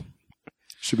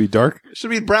 Should be dark. It should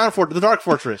be brown fort, the dark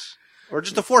fortress. Or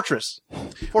just a fortress.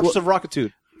 Fortress of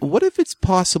Rockitude. What if it's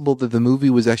possible that the movie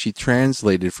was actually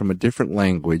translated from a different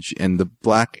language and the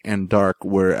black and dark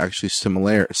were actually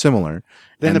similar?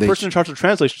 Then and the person in charge of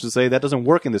translation should say that doesn't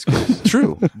work in this case.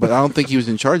 True, but I don't think he was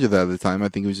in charge of that at the time. I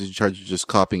think he was in charge of just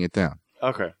copying it down.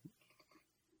 Okay.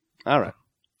 All right.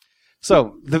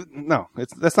 So,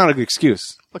 that's not a good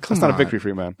excuse. That's not a victory for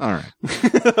you, man. All right.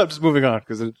 I'm just moving on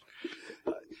because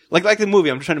like the movie,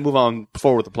 I'm just trying to move on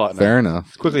forward with the plot now, Fair enough.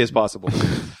 as quickly as possible.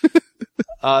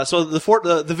 So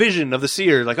the vision of the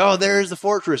seer, like, oh, there's the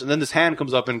fortress, and then this hand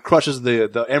comes up and crushes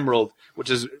the emerald, which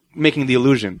is making the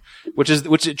illusion. Which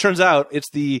it turns out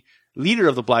it's the leader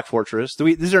of the Black Fortress.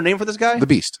 Is there a name for this guy? The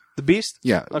Beast. The Beast?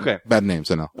 Yeah. Okay. Bad names,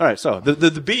 I know. All right. So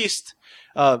the Beast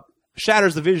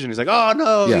shatters the vision. He's like, oh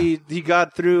no, Yeah. he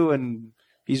got through and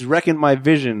he's wrecking my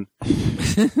vision.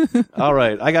 All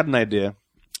right, I got an idea.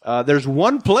 There's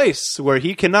one place where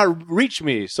he cannot reach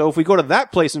me. So if we go to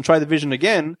that place and try the vision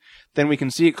again, then we can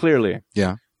see it clearly.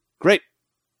 Yeah. Great.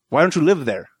 Why don't you live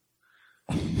there?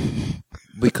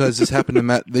 Because this happened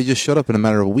they just showed up in a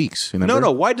matter of weeks, remember?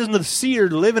 No. Why doesn't the seer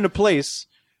live in a place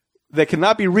that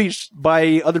cannot be reached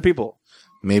by other people?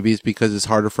 Maybe it's because it's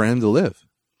harder for him to live.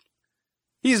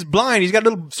 He's blind. He's got a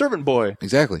little servant boy.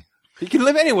 Exactly. He can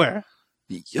live anywhere.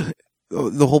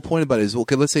 The whole point about it is,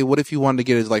 okay, let's say, what if you wanted to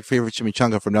get his favorite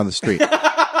chimichanga from down the street?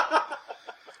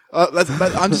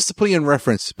 I'm just putting in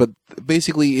reference, but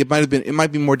basically, it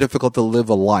might be more difficult to live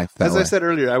a life that As way. I said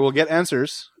earlier, I will get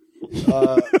answers,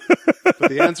 but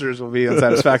the answers will be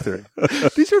unsatisfactory.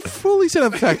 These are fully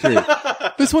satisfactory.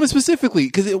 This one is specifically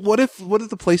because what if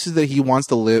the places that he wants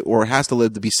to live or has to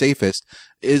live to be safest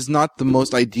is not the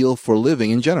most ideal for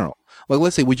living in general? Like,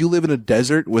 let's say, would you live in a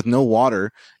desert with no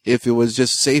water if it was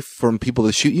just safe from people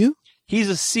to shoot you? He's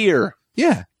a seer.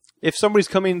 Yeah. If somebody's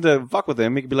coming to fuck with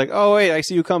him, he could be like, oh, wait, I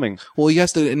see you coming. Well, he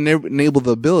has to enable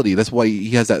the ability. That's why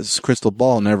he has that crystal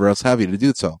ball and never else have you to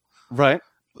do so. Right.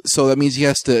 So that means he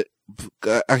has to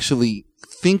actually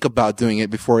think about doing it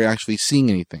before actually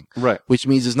seeing anything. Right. Which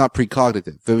means it's not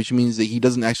precognitive, which means that he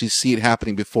doesn't actually see it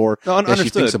happening before he actually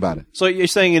understood. thinks about it. So you're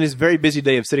saying in his very busy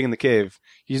day of sitting in the cave,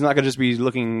 he's not going to just be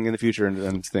looking in the future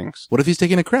and things. What if he's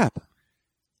taking a crap?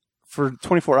 For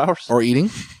 24 hours? Or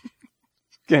eating?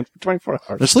 Again, 24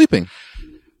 hours. Or sleeping?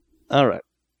 All right.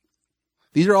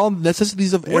 These are all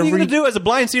necessities of What are you going to do as a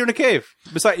blind seer in a cave?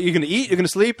 Besides, you're going to eat, you're going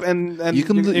to sleep, and you're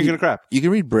going to crap. You can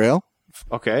read Braille.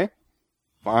 Okay.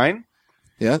 Fine.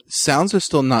 Yeah. Sounds are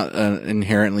still not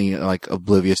inherently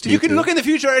oblivious to you. You can look in the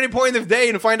future at any point of the day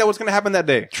and find out what's going to happen that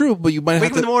day. True, but you might Wake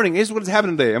have up in the morning. This is what's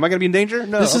happening today. Am I going to be in danger?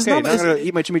 No. This is okay, not- now I'm going to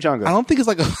eat my chimichanga. I don't think it's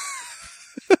like a.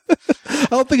 I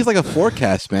don't think it's like a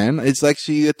forecast, man. It's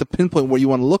actually at the pinpoint where you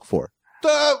want to look for.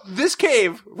 This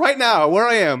cave right now, where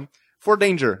I am, for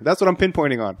danger. That's what I'm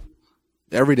pinpointing on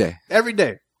Every day. every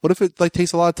day. What if it like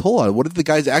takes a lot of toll on it? What if the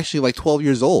guy's actually like 12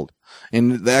 years old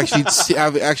and they actually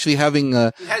actually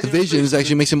having visions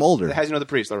actually makes him older? Has you know the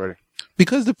priest already?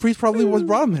 Because the priest probably was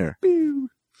brought him here.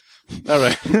 All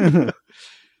right.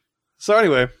 So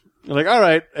anyway, you're like, all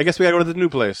right, I guess we gotta go to the new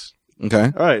place.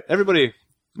 Okay. All right, everybody,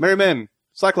 merry men,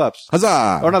 Cyclops.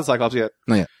 Huzzah! Or not Cyclops yet.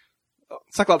 Not yet.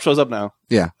 Cyclops shows up now.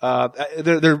 Yeah.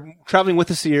 They're traveling with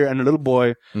the seer and a little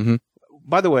boy. Mm-hmm.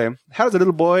 By the way, how does the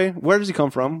little boy? Where does he come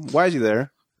from? Why is he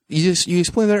there? You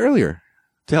explained that earlier.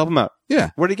 To help him out. Yeah.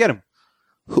 Where did he get him?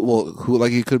 Who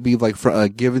like he could be like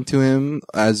given to him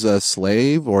as a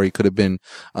slave, or he could have been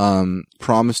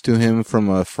promised to him from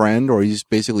a friend, or he's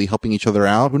basically helping each other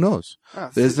out. Who knows?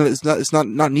 It's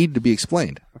not need to be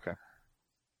explained. Okay.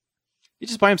 He's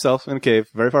just by himself in a cave,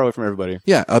 very far away from everybody.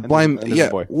 Yeah, and there's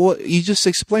a boy. Well, you just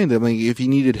explained it. I mean, if he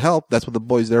needed help, that's what the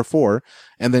boy's there for.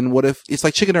 And then what if it's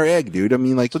like chicken or egg, dude? I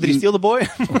mean, like, So did he steal the boy?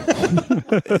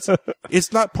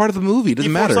 it's not part of the movie. It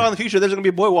doesn't matter. He foresaw in the future there's going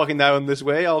to be a boy walking down this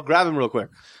way. I'll grab him real quick.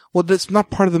 Well, that's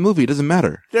not part of the movie. It doesn't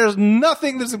matter. There's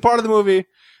nothing that's a part of the movie.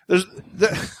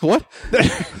 What?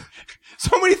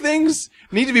 So many things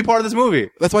need to be part of this movie.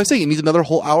 That's why I say it needs another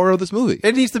whole hour of this movie.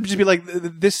 It needs to just be like,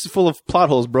 this is full of plot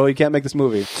holes, bro. You can't make this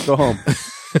movie. Go home.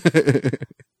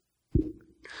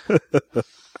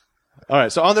 All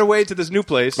right. So on their way to this new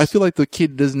place. I feel like the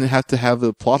kid doesn't have to have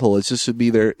the plot hole. It just should be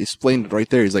there, explained right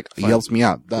there. He's like, he helps me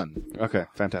out. Done. Okay.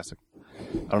 Fantastic.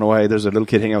 I don't know why there's a little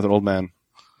kid hanging out with an old man.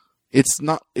 It's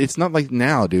not like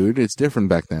now, dude. It's different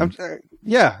back then.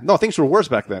 Yeah. No, things were worse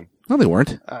back then. No, they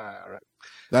weren't. All right.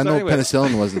 I know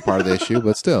penicillin wasn't part of the issue,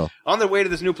 but still. On their way to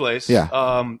this new place, Yeah.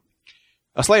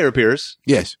 A Slayer appears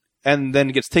Yes. and then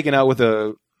gets taken out with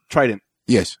a trident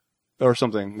Yes. or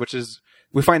something, which is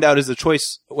we find out is a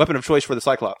weapon of choice for the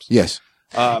Cyclops. Yes.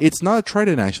 It's not a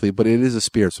trident actually, but it is a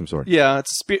spear of some sort. Yeah,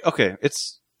 it's a spear. Okay,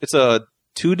 it's a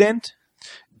two dent.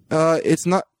 It's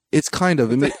not. It's kind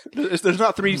of. There's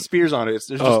not three spears on it.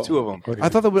 There's just two of them. I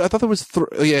thought there was.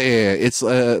 Yeah. It's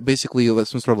basically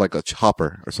some sort of like a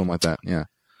chopper or something like that. Yeah.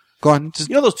 Go on. Just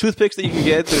You know those toothpicks that you can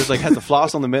get? There's like has the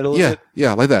floss on the middle. yeah, Of it?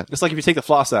 yeah, like that. It's like if you take the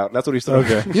floss out. That's what he's doing.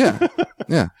 Okay. Yeah,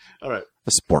 yeah. All right.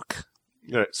 A spork.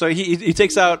 All right. So he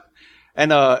takes out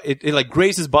and it like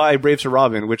grazes by Brave Sir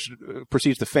Robin, which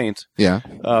proceeds to faint. Yeah,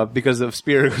 Because of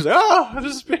spear. It goes like, oh,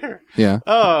 there's a spear. yeah.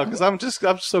 Oh, because I'm just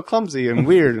so clumsy and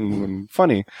weird and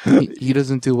funny. He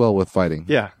doesn't do well with fighting.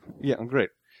 Yeah, great.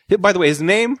 By the way, his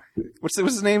name. What's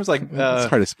his name? Is like It's hard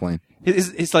to explain.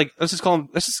 It's like let's just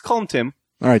call him Tim.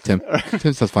 All right, Tim.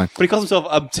 Tim sounds fine. But he calls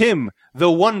himself Tim the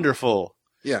Wonderful.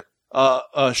 Yeah,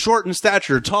 Short in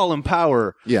stature, tall in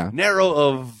power. yeah,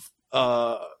 Narrow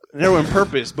in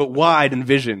purpose, but wide in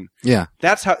vision. yeah.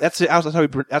 That's how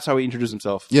he introduced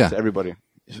himself. Yeah. To everybody.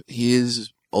 He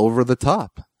is over the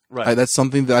top. Right. That's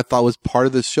something that I thought was part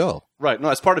of this show. Right. No,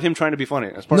 it's part of him trying to be funny.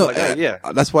 It's part No, of like, yeah.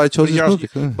 That's why I chose this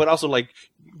movie. But also like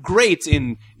great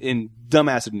in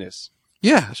dumbassedness.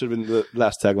 Yeah, That should have been the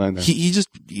last tagline there.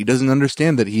 he doesn't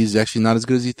understand that he's actually not as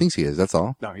good as he thinks he is. That's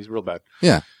all. No, he's real bad.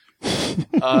 Yeah,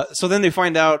 So then they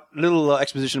find out little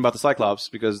exposition about the Cyclops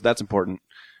because that's important.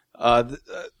 The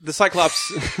Cyclops,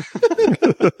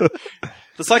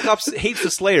 the Cyclops hates the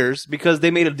Slayers because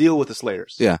they made a deal with the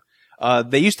Slayers. yeah,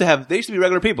 They used to be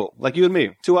regular people like you and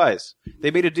me, 2 eyes.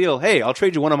 They made a deal. Hey, I'll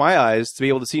trade you one of my eyes to be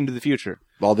able to see into the future.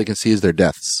 all they can see is their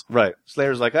deaths. Right.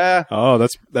 Slayer's like, Oh,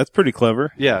 that's pretty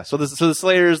clever. yeah. So the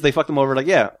Slayers, they fucked them over. Like,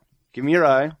 yeah, give me your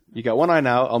eye. You got one eye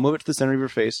now. I'll move it to the center of your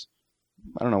face.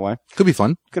 I don't know why. Could be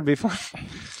fun. Could be fun.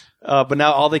 But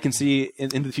now all they can see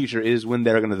into the future is when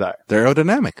they're going to die. They're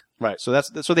aerodynamic. Right. So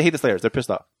so they hate the Slayers. They're pissed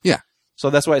off. Yeah, So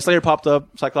that's why Slayer popped up.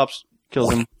 Cyclops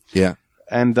kills him. yeah.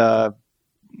 And there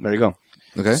you go.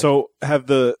 Okay. So have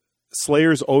the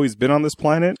Slayers always been on this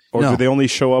planet, or No. do they only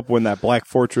show up when that Black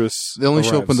Fortress? They only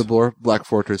show up in arrives? the Black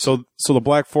Fortress. So the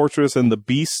Black Fortress and the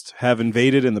Beast have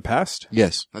invaded in the past.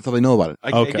 yes, that's how they know about it.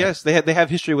 I Okay. guess they have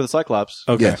history with the Cyclops.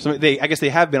 Okay. Yeah. So I guess they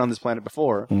have been on this planet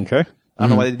before. Okay. I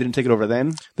don't know why they didn't take it over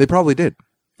then. They probably did,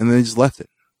 and then they just left it.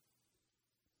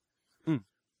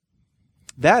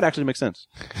 That actually makes sense.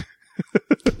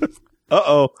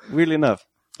 Uh-oh. Weirdly enough.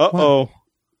 Uh-oh.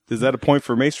 Is that a point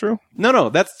for Maestro? No,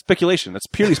 that's speculation. That's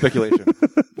purely speculation.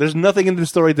 There's nothing in the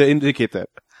story to indicate that.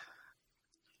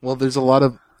 Well, there's a lot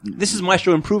of. This is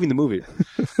Maestro improving the movie.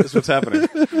 That's what's happening.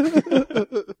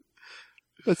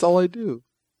 That's all I do.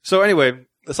 So anyway,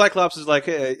 the Cyclops is like,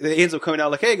 hey, he ends up coming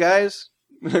out like, hey guys.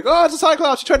 Like, oh, it's a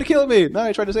Cyclops. He tried to kill me. No,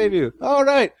 he tried to save you. All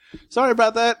right. Sorry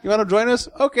about that. You want to join us?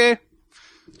 Okay.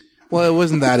 Well, it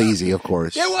wasn't that easy, of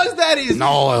course. It was that easy.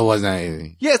 No, it wasn't that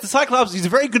easy. Yes, the Cyclops, he's a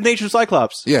very good-natured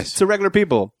Cyclops. Yes. To regular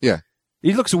people. Yeah.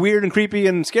 He looks weird and creepy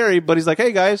and scary, but he's like,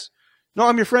 hey guys, No,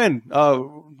 I'm your friend.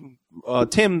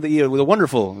 Tim, the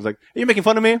wonderful. He's like, are you making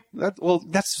fun of me? That's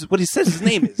what he says his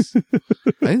name is.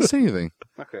 I didn't say anything.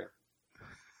 Okay.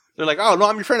 They're like, oh, no,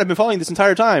 I'm your friend. I've been following this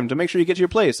entire time to make sure you get to your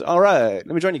place. All right. Let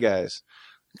me join you guys.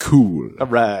 Cool. All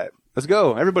right. Let's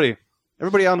go. Everybody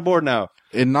on the board now.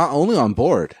 And not only on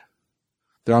board,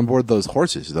 they're on board those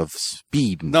horses of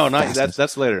speed. And No, not fastness.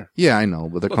 that's later. Yeah, I know,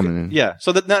 but they're coming in. Yeah.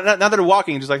 So that now they're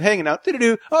walking, just like hanging out.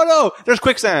 Doo-doo-doo. Oh no, there's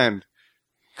quicksand.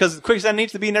 Because quicksand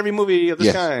needs to be in every movie of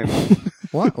this Yes. kind.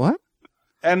 What?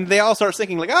 And they all start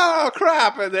thinking like, oh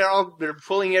crap! And they're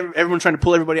pulling everyone trying to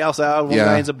pull everybody else out. One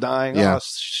guy ends up dying. Yeah. Oh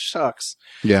shucks.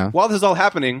 Yeah. While this is all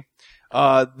happening,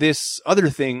 this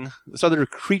other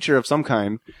creature of some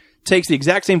kind, takes the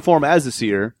exact same form as the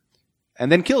seer,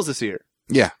 and then kills the seer.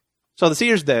 Yeah. So the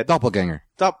seer's dead. Doppelganger.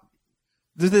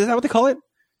 Is that what they call it?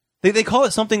 They call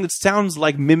it something that sounds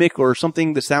like mimic or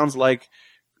something that sounds like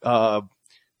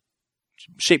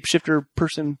shapeshifter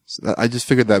person. I just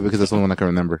figured that because that's the only one I can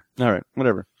remember. All right,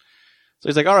 whatever. So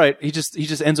he's like, all right. He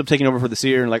just ends up taking over for the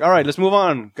seer and like, all right, let's move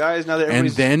on, guys. Now that And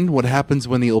everybody's then what happens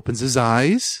when he opens his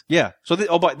eyes? yeah. So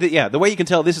the way you can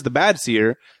tell this is the bad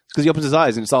seer is because he opens his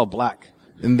eyes and it's all black.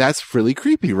 And that's really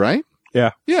creepy, right?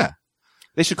 Yeah. Yeah.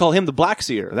 They should call him the black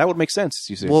seer. That would make sense.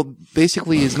 You see? Well,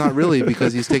 basically, it's not really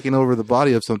because he's taking over the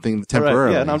body of something All right,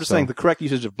 temporarily. yeah. No, I'm just saying the correct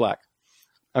usage of black.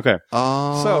 Okay.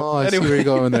 Oh, So, I see anyway. where you're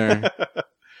going there.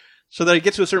 So that he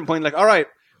gets to a certain point, like, all right,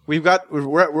 we're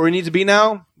where we need to be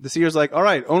now. The seer's like, all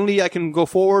right, only I can go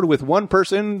forward with one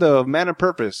person, the man of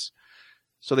purpose.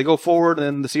 So they go forward,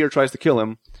 and the seer tries to kill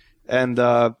him. And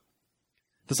the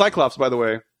Cyclops, by the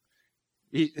way,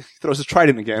 he throws his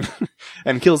trident again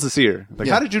and kills the seer. Like,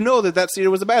 Yeah. how did you know that seer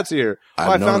was a bad seer? I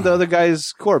I know. found the other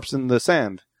guy's corpse in the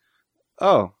sand.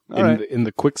 Oh, all right. In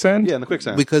the quicksand? Yeah, in the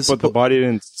quicksand. Because But the body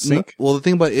didn't sink? Well, the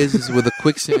thing about it is with the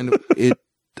quicksand,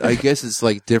 I guess it's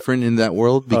like different in that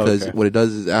world because okay. what it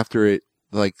does is after it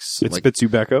It spits you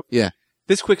back up? yeah.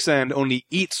 This quicksand only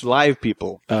eats live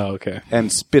people Oh, okay.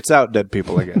 and spits out dead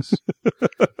people, I guess.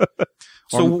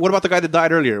 So what about the guy that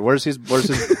died earlier? Where's his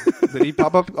did he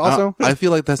pop up also? I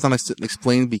feel like that's not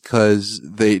explained because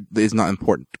it's not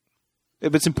important.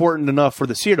 If it's important enough for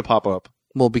the seer to pop up.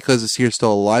 Well, because the seer's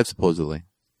still alive supposedly.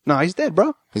 No, he's dead,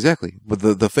 bro. Exactly. But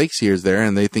the fake seer's there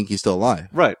and they think he's still alive.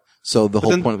 Right. So the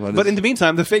whole point of it But is in the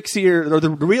meantime, the fake seer or the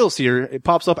real seer, it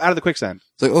pops up out of the quicksand.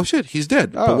 it's like, oh shit, he's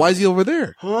dead. Oh. But why is he over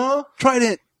there? Huh?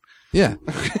 Trident. Yeah.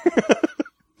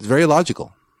 It's very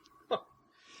logical.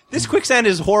 This quicksand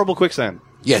is horrible quicksand.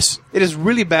 Yes. It is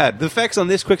really bad. The effects on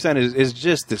this quicksand is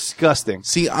just disgusting.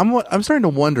 See, I'm starting to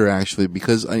wonder actually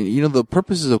because the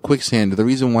purposes of quicksand, the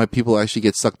reason why people actually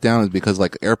get sucked down is because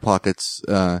like air pockets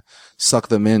suck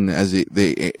them in as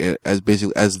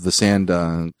basically as the sand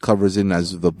covers in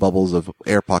as the bubbles of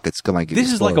air pockets can like.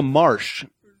 This is like a marsh.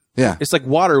 yeah. It's like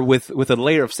water with a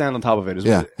layer of sand on top of it.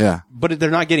 Yeah. But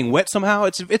they're not getting wet somehow.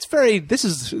 It's very. This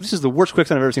is the worst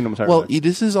quicksand I've ever seen in my entire Well, life.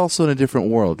 this is also in a different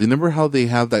world. You remember how they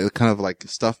have that kind of like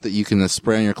stuff that you can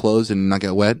spray on your clothes and not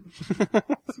get wet?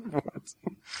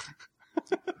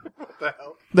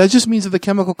 That just means that the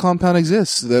chemical compound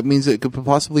exists. That means it could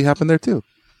possibly happen there too.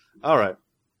 All right.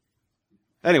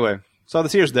 Anyway, so the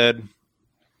seer's dead. And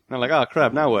I'm like, oh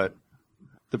crap, now what?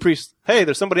 The priest, hey,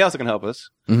 there's somebody else that can help us.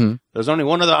 Mm-hmm. There's only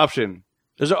one other option.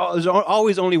 There's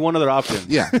always only one other option.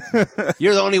 Yeah.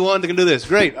 You're the only one that can do this.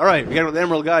 Great. All right. We got the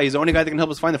Emerald guy. He's the only guy that can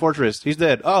help us find the fortress. He's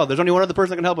dead. Oh, there's only one other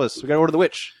person that can help us. We got to order the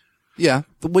witch. Yeah.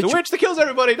 The witch that kills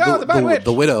everybody. No, the bad witch.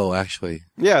 The widow, actually.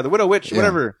 Yeah, the widow witch,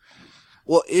 whatever.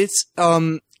 Well, it's,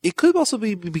 it could also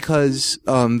be because,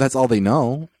 that's all they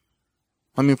know.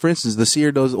 I mean, for instance, the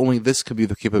seer knows only this could be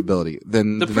the capability.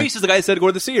 Then The priest is the guy that said go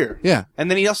to the seer. Yeah. And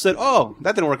then he also said, oh,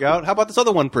 that didn't work out. How about this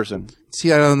other one person?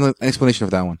 See, I don't know an explanation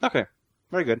of that one. Okay.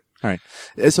 Very good. All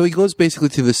right. So he goes basically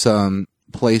to this,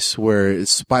 place where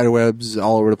it's spider webs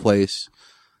all over the place.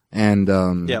 And,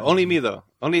 Yeah, only me though.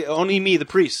 Only me, the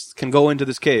priest, can go into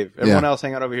this cave. Everyone else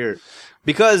hang out over here.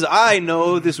 Because I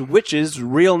know this witch's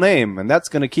real name, and that's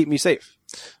going to keep me safe.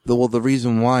 the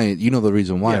reason why, you know the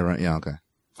reason why, Yeah. right? Yeah, okay.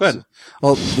 Go ahead.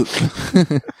 Well,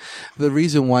 the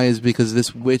reason why is because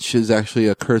this witch is actually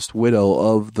a cursed widow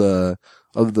of the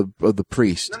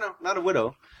priest. No, not a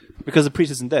widow. Because the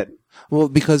priest isn't dead. Well,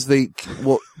 because the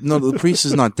priest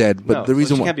is not dead, but No, the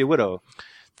reason she why can't be a widow.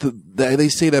 they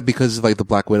say that because like the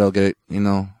Black Widow get it, you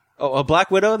know. Oh, a black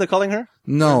widow? They're calling her?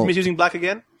 No. He's using black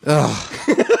again?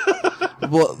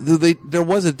 Well, there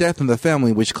was a death in the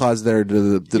family which caused there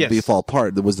to Yes. be fall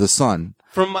apart. There was the son.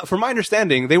 From my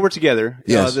understanding, they were together.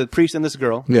 Yes. The priest and this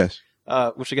girl. Yes.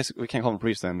 Which I guess we can't call him a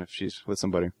priest then if she's with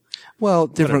somebody. Well,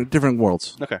 different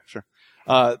worlds. Okay, sure.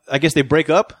 I guess they break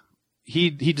up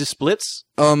he just splits?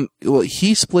 Well,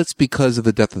 he splits because of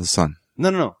the death of the son.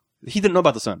 No. He didn't know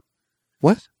about the son.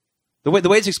 What? The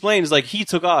way it's explained is like he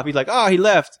took off. He's like, he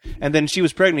left, and then she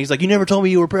was pregnant. He's like, you never told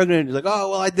me you were pregnant. He's like,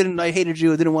 well, I didn't. I hated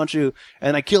you. I didn't want you,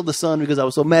 and I killed the son because I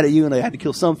was so mad at you, and I had to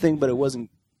kill something, but it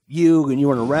wasn't you, and you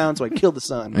weren't around, so I killed the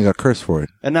son. I got cursed for it,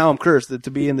 and now I'm cursed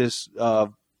to be in this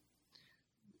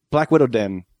Black Widow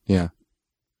den. Yeah.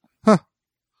 Huh.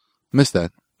 Missed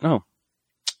that. Oh.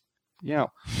 Yeah.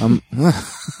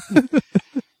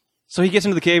 So he gets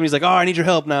into the cave and he's like, I need your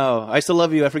help now. I still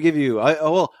love you. I forgive you.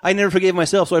 I never forgave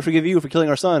myself, so I forgive you for killing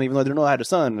our son, even though I didn't know I had a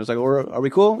son. It's like, are we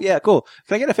cool? Yeah, cool.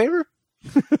 Can I get a favor?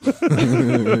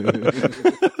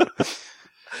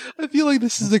 I feel like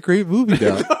this is a great movie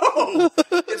now. No!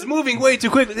 It's moving way too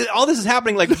quick. All this is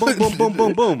happening like boom, boom, boom,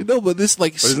 boom, boom. No, but this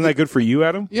like... But isn't that good for you,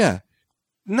 Adam? Yeah.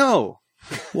 No.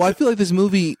 Well, I feel like this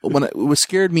movie, when it was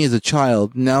scared me as a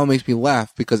child, now makes me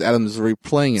laugh because Adam's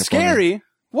replaying it. Scary?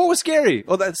 What was scary?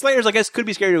 Oh, that Slayers, I guess, could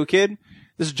be scary to a kid.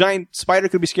 This giant spider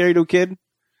could be scary to a kid.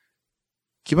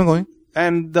 Keep on going.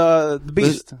 And the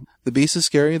Beast. The Beast is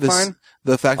scary. Fine.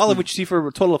 The fact all of which you see for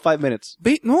a total of 5 minutes.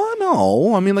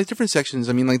 No. I mean, like different sections.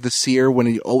 I mean, like the seer when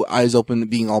his eyes open,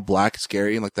 being all black,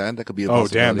 scary, like that. That could be a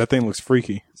possibility. Damn, that thing looks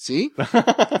freaky. See?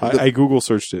 I Google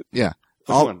searched it. Yeah.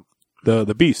 Which one?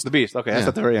 The Beast. The Beast. Okay, that's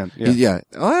at the very end. Yeah.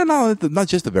 Oh, no, not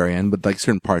just the very end, but like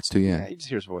certain parts too. Yeah. You just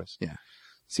hear his voice. Yeah.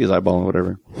 See his eyeball and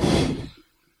whatever.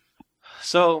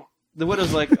 So the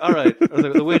widow's like, all right, or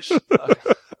the witch.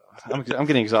 I'm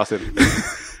getting exhausted.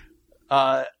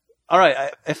 All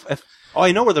right, if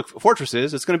I know where the fortress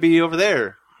is. It's going to be over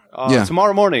there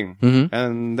tomorrow morning,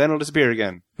 and then it'll disappear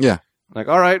again. Yeah. Like,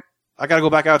 all right, I got to go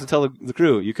back out to tell the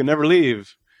crew you can never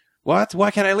leave. What?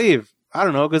 Why can't I leave? I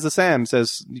don't know, because the sand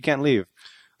says you can't leave.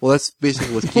 Well, that's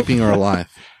basically what's keeping her alive.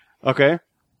 Okay.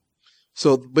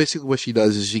 So basically, what she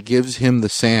does is she gives him the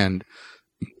sand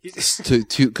to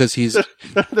because he's.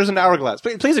 There's an hourglass.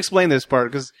 Please explain this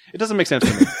part because it doesn't make sense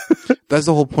to me. That's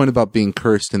the whole point about being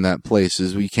cursed in that place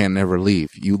is you can never leave.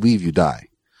 You leave, you die.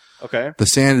 Okay. The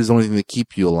sand is the only thing that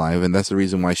keeps you alive, and that's the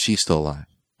reason why she's still alive.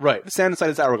 Right. The sand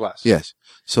inside is hourglass. Yes.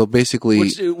 So basically,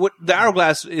 the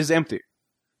hourglass is empty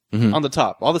on the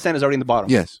top. All the sand is already in the bottom.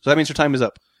 Yes. So that means her time is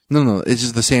up. No. It's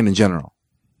just the sand in general.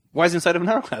 Why is it inside of an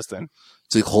hourglass then?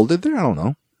 To hold it there? I don't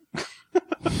know.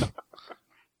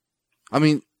 I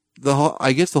mean,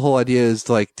 I guess the whole idea is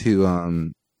like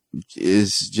to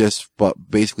is just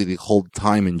basically to hold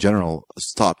time in general.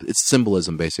 Stop. It's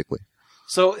symbolism, basically.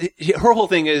 So her whole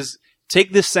thing is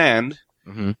take this sand,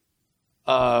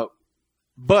 but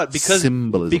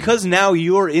because now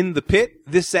you're in the pit,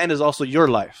 this sand is also your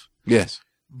life. Yes.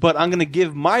 But I'm going to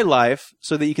give my life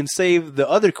so that you can save the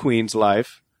other queen's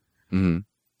life. Mm-hmm.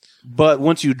 But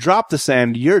once you drop the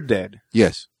sand, you're dead.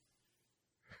 Yes.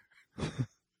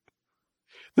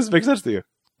 This makes sense to you?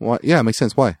 Why? Yeah, it makes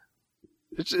sense. Why?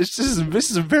 It's just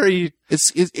this is a very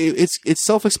it's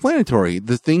self-explanatory.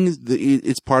 The thing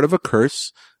it's part of a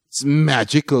curse. It's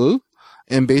magical,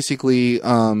 and basically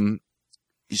they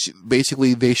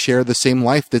share the same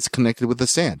life that's connected with the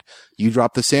sand. You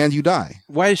drop the sand, you die.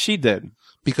 Why is she dead?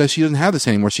 Because she doesn't have this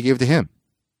anymore. She gave it to him.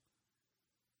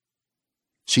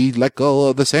 She let go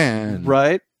of the sand.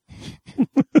 Right.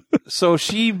 So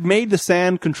she made the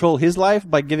sand control his life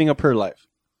by giving up her life.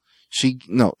 He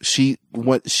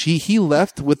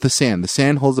left with the sand. The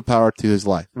sand holds the power to his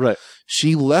life. Right.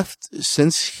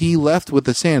 Since he left with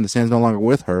the sand's no longer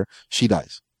with her, she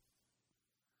dies.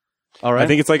 All right. I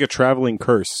think it's like a traveling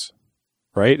curse.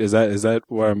 Right? Is that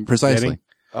what I'm precisely getting?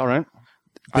 All right.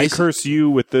 I curse you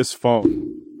with this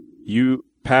phone. You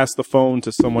pass the phone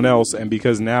to someone else, and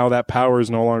because now that power is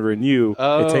no longer in you,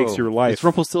 it takes your life. It's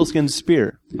Rumpelstiltskin's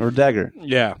spear or dagger.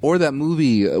 Yeah. Or that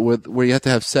movie where you have to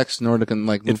have sex in order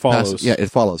to It follows. Yeah, It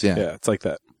Follows. Yeah. Yeah, it's like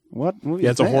that. What movie?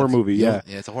 Yeah, it's a horror movie. Yeah.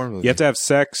 Yeah, it's a horror movie. You have to have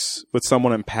sex with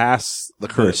someone and pass the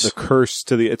curse. The curse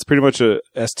to the. It's pretty much a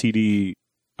STD.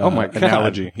 Oh my God.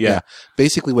 Analogy. Yeah.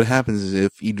 Basically, what happens is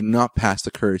if you do not pass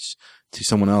the curse to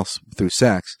someone else through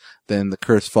sex, then the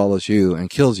curse follows you and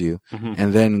kills you,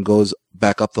 and then goes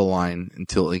back up the line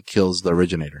until it kills the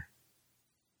originator.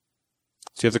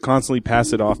 So you have to constantly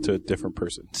pass it off to a different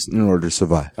person in order to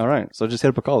survive. All right. So just hit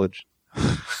up a college.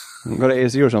 Go to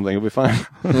ASU or something. You'll be fine.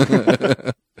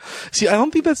 See, I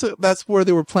don't think that's where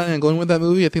they were planning on going with that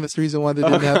movie. I think that's the reason why they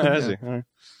didn't have it. I see. All right.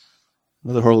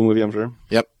 Another horror movie, I'm sure.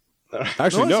 Yep.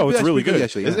 Actually, no, it's really good.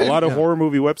 Actually, a lot of horror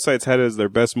movie websites had it as their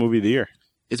best movie of the year.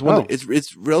 It's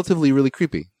relatively really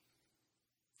creepy.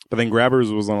 But then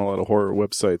Grabbers was on a lot of horror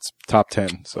websites, top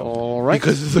 10. So All right.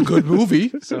 Because it's a good movie.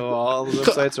 So all the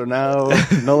websites are now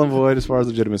null and void as far as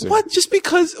legitimacy. What? Just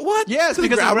because? What? Yes,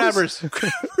 because of Grabbers.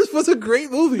 Grabbers was a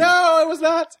great movie. No, it was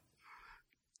not.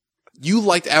 You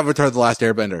liked Avatar: The Last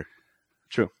Airbender.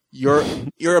 True.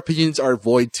 Your opinions are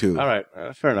void too. All right.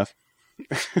 Fair enough.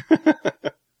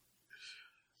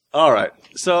 All right.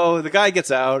 So the guy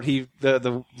gets out. He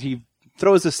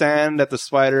throws the sand at the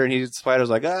spider, and the spider's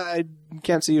like, I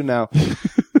can't see you now.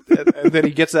 And then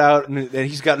he gets out, and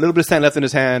he's got a little bit of sand left in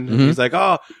his hand. And he's like,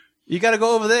 oh, you got to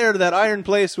go over there to that iron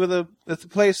place that's the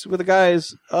place with the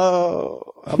guys. Oh,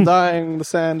 I'm dying. The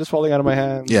sand is falling out of my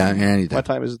hand. Yeah, and My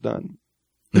time is done.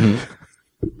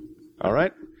 All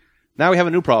right. Now we have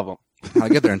a new problem. I'll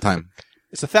get there in time.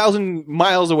 It's 1,000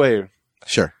 miles away.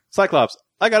 Sure. Cyclops,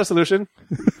 I got a solution.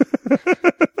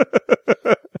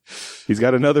 he's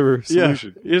got another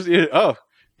solution. Yeah.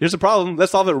 Here's the problem.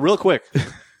 Let's solve it real quick.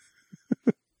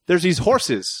 There's these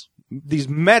horses, these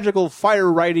magical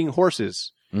fire-riding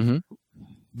horses. Mm-hmm.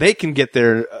 They can get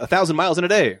there 1,000 miles in a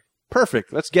day.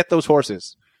 Perfect. Let's get those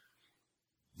horses.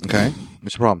 Okay.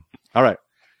 What's the problem? All right.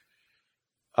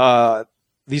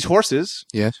 These horses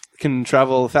Yes. can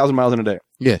travel 1,000 miles in a day.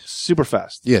 Yes. Super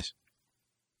fast. Yes.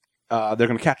 They're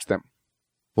going to catch them.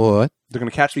 What? They're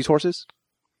going to catch these horses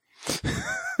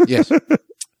Yes.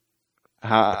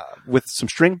 with some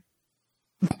string.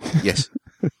 Yes.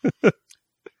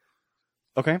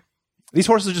 Okay. These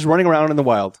horses are just running around in the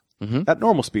wild at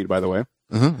normal speed, by the way.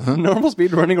 Normal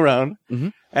speed running around.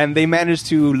 And they manage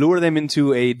to lure them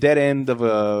into a dead end of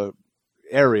a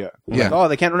area. Yeah. Like, oh,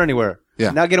 they can't run anywhere.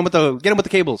 Yeah. Now get them with the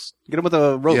cables. Get them with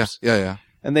the ropes. Yeah.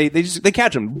 And they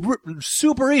catch them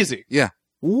super easy. Yeah.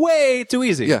 Way too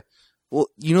easy. Yeah. Well,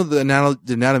 you know the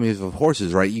anatomy of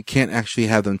horses, right? You can't actually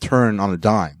have them turn on a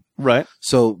dime. Right.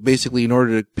 So basically, in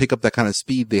order to pick up that kind of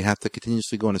speed, they have to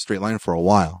continuously go in a straight line for a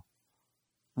while.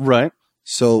 Right.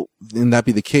 So, in that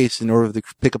be the case, in order to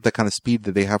pick up that kind of speed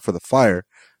that they have for the fire,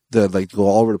 go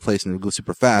all over the place and go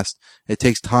super fast, it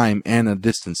takes time and a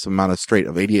distance amount of straight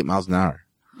of 88 miles an hour.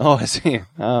 Oh, I see.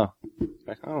 Oh,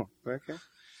 okay.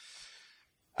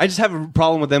 I just have a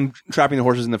problem with them trapping the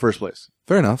horses in the first place.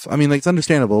 Fair enough. I mean, it's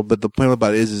understandable, but the point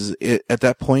about it is at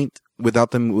that point,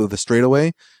 without them with a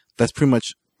straightaway, that's pretty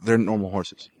much they're normal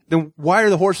horses. Then why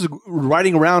are the horses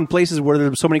riding around places where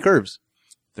there's so many curves?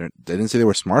 They didn't say they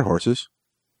were smart horses.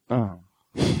 Oh.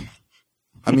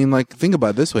 I mean, think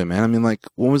about it this way, man. I mean,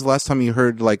 when was the last time you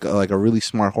heard a really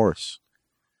smart horse?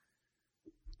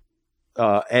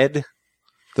 Ed?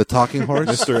 The talking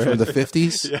horse from the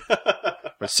 50s?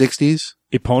 Or 60s?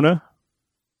 Epona?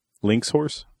 Link's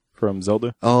horse from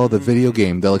Zelda? Oh, the video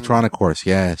game, the electronic horse,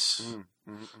 yes.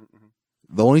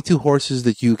 The only two horses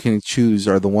that you can choose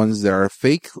are the ones that are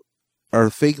fake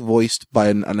voiced by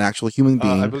an actual human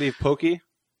being. I believe Pokey.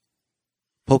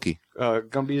 Pokey.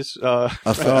 Gumby's.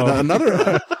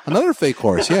 Another fake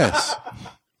horse, yes.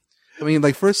 I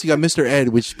mean, first you got Mr. Ed,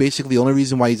 which basically the only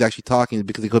reason why he's actually talking is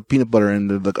because he put peanut butter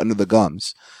under the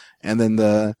gums. And then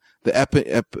the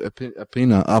Epona.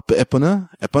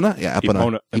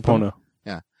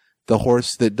 Yeah. The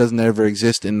horse that doesn't ever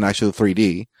exist in actual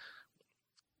 3D.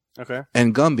 Okay.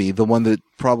 And Gumby, the one that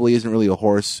probably isn't really a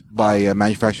horse by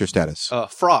manufacturer status.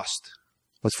 Frost.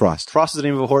 What's Frost? Frost is the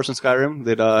name of a horse in Skyrim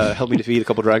that helped me defeat a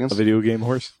couple dragons. A video game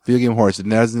horse? Video game horse. It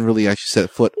doesn't really actually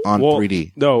set foot on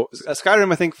 3D. No.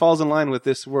 Skyrim, I think, falls in line with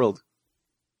this world.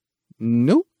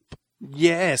 Nope.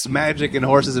 Yes, magic and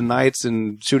horses and knights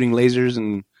and shooting lasers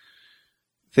and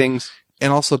things.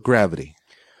 And also gravity.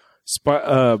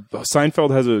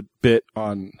 Seinfeld has a bit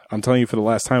on, I'm telling you for the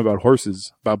last time, about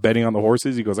horses, about betting on the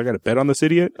horses. He goes, I got to bet on this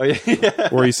idiot. Oh, yeah.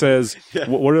 Where he says,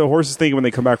 what are the horses thinking when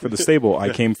they come back for the stable? I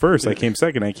came first. I came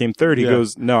second. I came third. He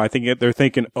goes, no, I think they're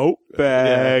thinking, oat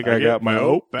bag. I got my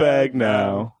oat bag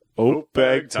now. Oat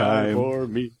bag time for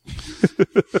me.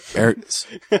 Eric,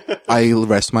 I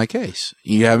rest my case.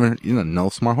 You haven't, no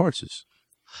smart horses.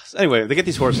 Anyway, they get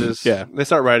these horses. Yeah. They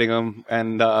start riding them,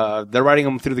 and they're riding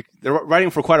them they're riding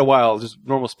for quite a while, just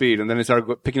normal speed, and then they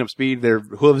start picking up speed. Their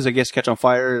hooves, I guess, catch on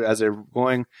fire as they're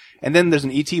going, and then there's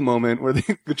an ET moment where they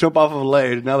jump off of a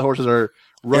ledge. And now the horses are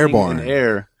running airborne in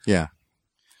air. Yeah.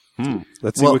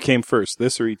 Let's see what came first,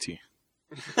 this or ET.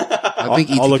 I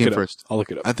think ET came first. I'll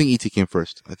look it up. I think ET came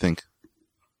first. I think.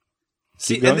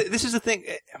 See, and this is the thing.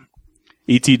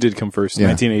 E.T. did come first in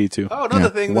 1982. Oh, another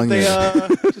thing that they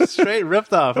just straight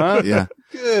ripped off, huh? Yeah.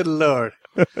 Good Lord.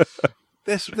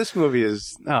 This movie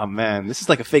is, oh man, this is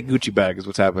like a fake Gucci bag is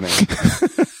what's happening.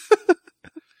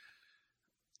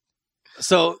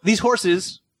 So these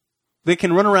horses, they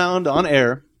can run around on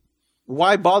air.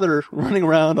 Why bother running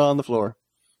around on the floor?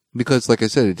 Because, like I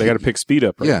said, They got to pick speed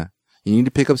up, right? Yeah. You need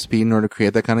to pick up speed in order to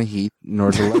create that kind of heat in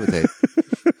order to levitate.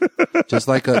 just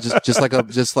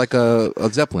like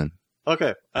a Zeppelin.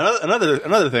 Okay.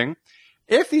 Another thing.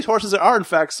 If these horses are in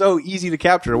fact so easy to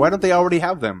capture, why don't they already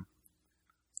have them?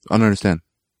 I don't understand.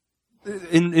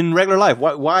 In regular life,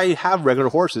 why have regular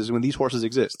horses when these horses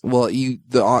exist? Well,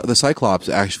 the Cyclops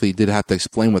actually did have to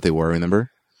explain what they were, remember?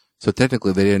 So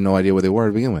technically, they had no idea what they were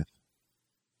to begin with.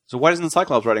 So why isn't the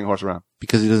Cyclops riding a horse around?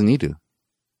 Because he doesn't need to.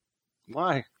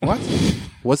 Why? What?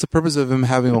 What's the purpose of him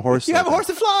having a horse? You have a horse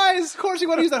that flies! Of course you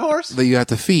want to use that horse! That you have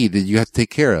to feed, that you have to take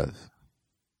care of.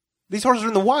 These horses are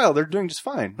in the wild. They're doing just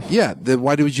fine. Yeah, then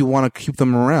why would you want to keep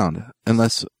them around?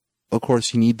 Unless, of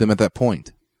course, you need them at that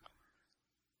point.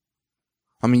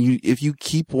 I mean, if you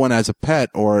keep one as a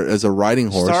pet or as a riding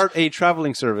horse... Start a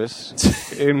traveling service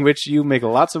in which you make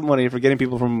lots of money for getting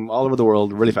people from all over the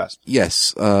world really fast.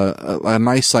 Yes, a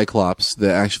nice Cyclops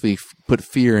that actually put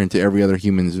fear into every other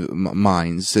human's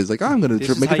minds. Says like, I'm going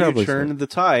to make a traveling service. This is how you turn the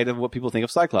tide of what people think of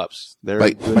Cyclops. They're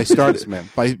by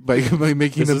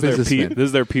making them businessmen. This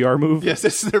is their PR move? Yes,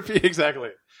 this is their PR, exactly.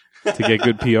 To get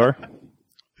good PR?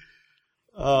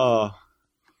 Oh.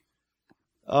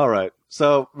 All right.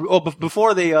 So,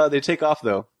 before they take off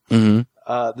though, mm-hmm.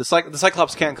 The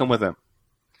Cyclops can't come with them.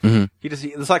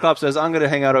 Mm-hmm. The Cyclops says, "I'm going to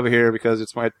hang out over here because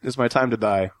it's my time to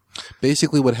die."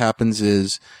 Basically, what happens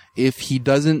is if he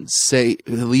doesn't stay at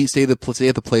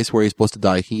the place where he's supposed to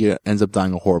die, he ends up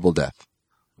dying a horrible death,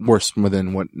 worse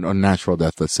than what a natural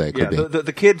death, let's say, could be.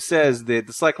 The kid says that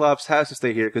the Cyclops has to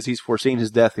stay here because he's foreseen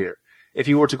his death here. If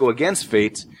he were to go against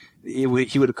fate, he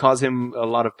would cause him a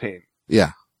lot of pain.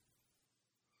 Yeah.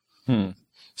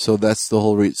 So that's the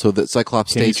whole so that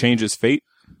Cyclops Can he change his fate?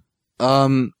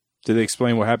 Did they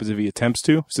explain what happens if he attempts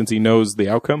to, since he knows the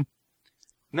outcome?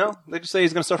 No, they just say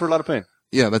he's going to suffer a lot of pain.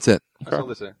 Yeah, that's it. That's all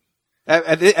they say.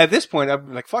 At this point,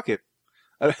 I'm like, fuck it.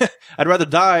 I'd rather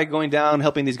die going down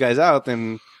helping these guys out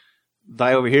than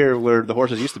die over here where the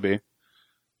horses used to be.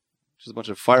 Just a bunch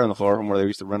of fire on the floor from where they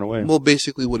used to run away. Well,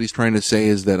 basically what he's trying to say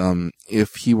is that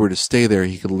if he were to stay there,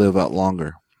 he could live out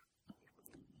longer.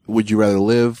 Would you rather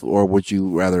live or would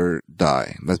you rather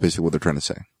die? That's basically what they're trying to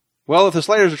say. Well, if the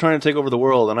Slayers are trying to take over the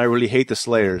world and I really hate the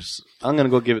Slayers, I'm going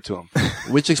to go give it to them.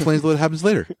 Which explains what happens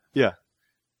later. Yeah.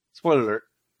 Spoiler alert.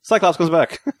 Cyclops comes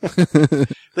back.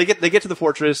 They get to the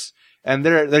fortress and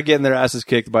they're getting their asses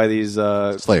kicked by these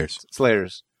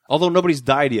Slayers. Although nobody's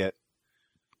died yet.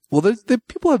 Well,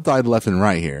 people have died left and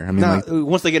right here. I mean,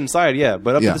 once they get inside, yeah.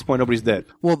 But up to this point, nobody's dead.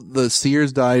 Well, the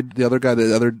Seers died. The other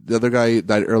guy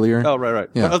died earlier. Oh, right.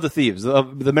 Yeah. Of the thieves,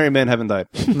 the merry men haven't died.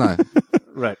 No.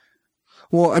 Right.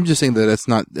 Well, I'm just saying that it's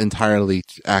not entirely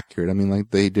accurate. I mean,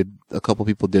 like a couple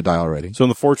people did die already. So in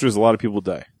the fortress, a lot of people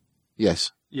die.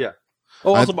 Yes. Yeah.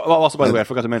 Oh, also, by the way, I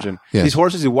forgot to mention these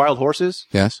horses, these wild horses.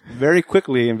 Yes. Very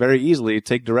quickly and very easily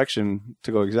take direction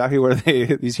to go exactly where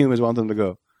these humans want them to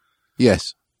go.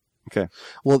 Yes. Okay.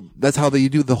 Well, that's how they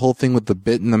do the whole thing with the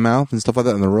bit in the mouth and stuff like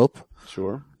that and the rope.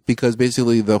 Sure. Because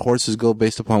basically the horses go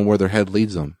based upon where their head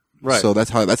leads them. Right. So that's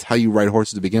how you ride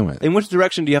horses to begin with. In which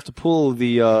direction do you have to pull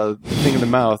the thing in the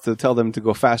mouth to tell them to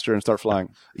go faster and start flying?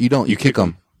 You don't. You kick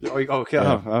them. Oh, okay.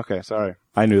 Yeah. Oh, okay. Sorry.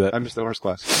 I knew that. I missed the horse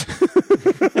class.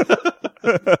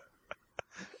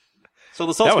 So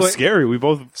that was scary. We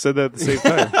both said that at the same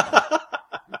time.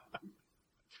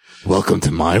 Welcome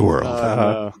to my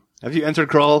world. Have you entered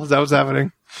Krull? Is that what's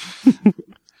happening?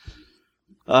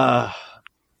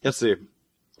 Let's see.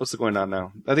 What's going on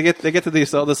now? They get to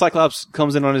the Cyclops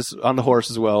comes in on the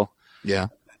horse as well. Yeah.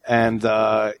 And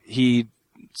he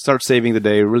starts saving the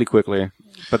day really quickly,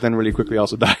 but then really quickly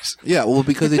also dies. Yeah, well,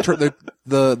 because the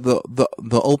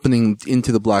opening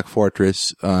into the Black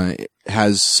Fortress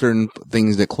has certain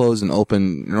things that close and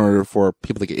open in order for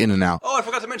people to get in and out. Oh, I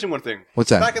forgot to mention one thing. What's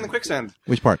that? Back in the quicksand.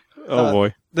 Which part? Oh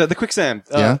boy. The quicksand.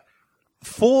 Yeah.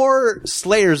 4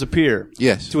 Slayers appear.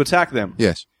 Yes. To attack them.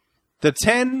 Yes. The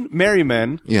 10 merry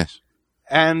men. Yes.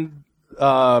 And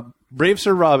Brave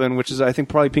Sir Robin, which is I think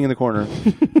probably peeing in the corner.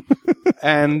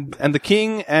 and the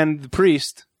king and the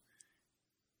priest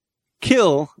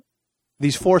kill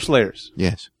these 4 Slayers.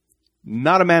 Yes.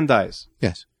 Not a man dies.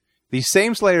 Yes. These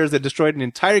same Slayers that destroyed an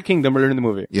entire kingdom earlier in the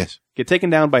movie. Yes. Get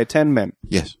taken down by 10 men.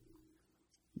 Yes.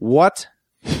 What?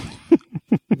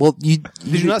 Well, did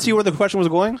you not see where the question was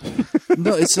going?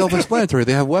 No, it's self-explanatory.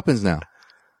 They have weapons now.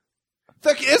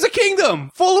 It's a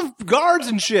kingdom full of guards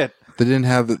and shit. They didn't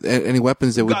have any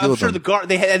weapons that would deal with them. I'm sure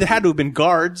they had to have been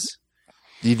guards.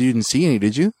 You didn't see any,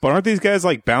 did you? But aren't these guys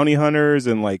like bounty hunters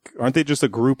and like aren't they just a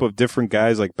group of different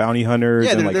guys like bounty hunters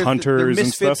and like hunters they're and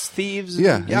misfits, stuff? thieves,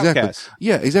 Yeah, and exactly. outcasts.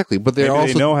 Yeah, exactly. But they're Maybe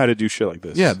also they know how to do shit like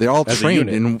this. Yeah, they're all as a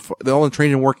trained unit. and they're all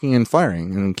trained in working and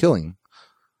firing and killing.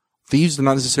 Thieves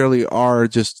not necessarily are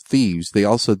just thieves. They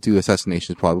also do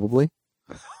assassinations, probably.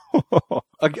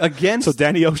 Against So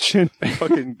Danny Ocean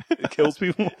fucking kills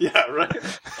people. yeah,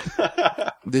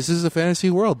 right. This is a fantasy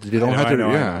world. They don't have to.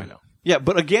 I know. Yeah,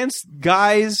 but against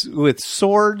guys with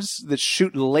swords that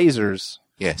shoot lasers,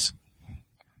 Yes.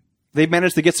 they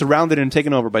managed to get surrounded and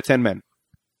taken over by 10 men.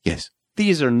 Yes.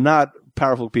 These are not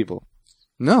powerful people.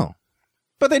 No.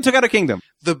 But they took out a kingdom.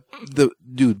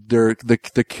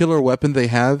 The killer weapon they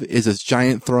have is a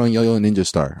giant throwing yo-yo ninja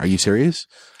star. Are you serious?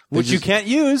 Which you can't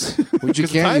use. Which you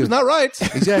Because can't time's use. not right.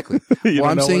 Exactly. You What don't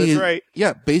I'm know saying when it's is, right.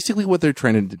 yeah, basically what they're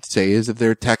trying to say is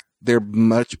that they're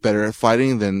much better at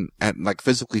fighting than at like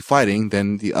physically fighting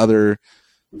than the other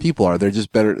people are. They're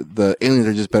just better. The aliens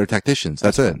are just better tacticians.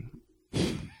 That's it.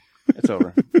 It's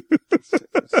over.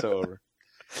 It's so over.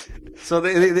 So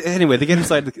anyway, they get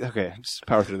inside. Okay, just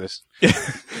power through this.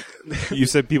 You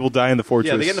said people die in the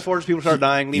fortress. Yeah, they get in the fortress. People start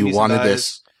dying. Liam You Neeson wanted dies.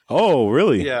 this. Oh,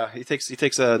 really? Yeah, he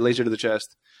takes a laser to the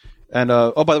chest. And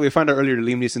oh, by the way, we found out earlier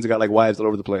Liam Neeson's got like wives all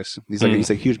over the place. He's like he's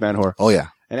a huge man whore. Oh yeah.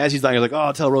 And as he's dying, he's like,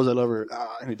 "Oh, tell Rose I love her,"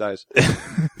 and he dies.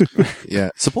 Yeah.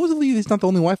 Supposedly he's not the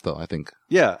only wife though. I think.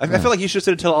 Yeah, I feel like you should have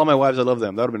said, "Tell all my wives I love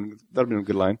them." That would have been a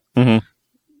good line.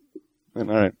 Mm-hmm.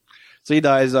 All right, so he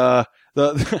dies.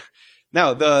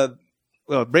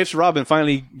 Brave Sir Robin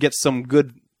finally gets some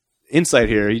good insight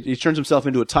here. He turns himself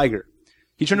into a tiger.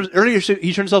 He turned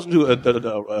himself into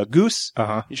a goose.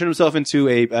 Uh-huh. He turned himself into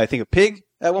I think a pig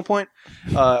at one point.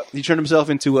 He turned himself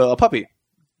into a puppy.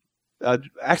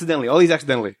 Accidentally. All these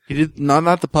accidentally. He did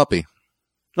not the puppy.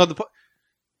 No,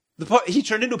 he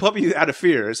turned into a puppy out of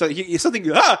fear. So he freaked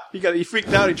out. He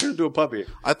turned into a puppy.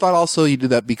 I thought also he did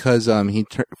that because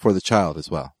for the child as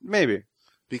well. Maybe.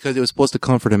 Because it was supposed to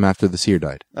comfort him after the seer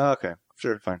died. Okay.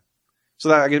 Sure. Fine.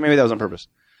 So I guess maybe that was on purpose.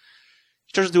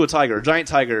 He turns into a tiger, a giant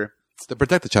tiger, To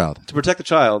protect the child. to protect the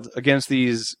child against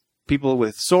these people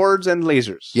with swords and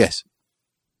lasers. Yes.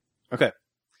 Okay.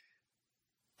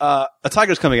 A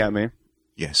tiger's coming at me.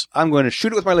 Yes. I'm going to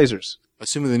shoot it with my lasers.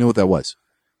 Assuming they knew what that was.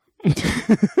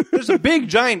 There's a big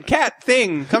giant cat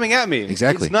thing coming at me.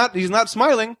 Exactly. He's not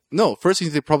smiling. No, first thing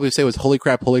they'd probably say was holy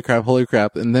crap,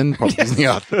 and then probably sneak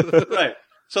out. Right.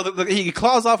 So he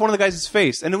claws off one of the guys'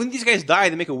 face. And when these guys die,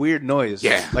 they make a weird noise.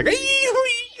 Yeah. Like,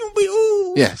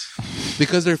 Yes.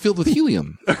 Because they're filled with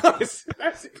helium.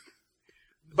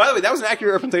 By the way, that was an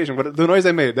accurate representation, but the noise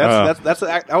I made,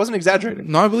 I wasn't exaggerating.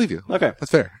 No, I believe you. Okay.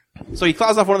 That's fair. So he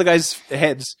claws off one of the guy's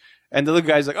heads, and the other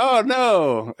guy's like, "Oh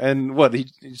no!" And what? Dude,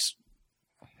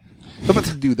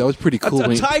 that was pretty cool.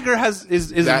 A tiger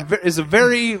is a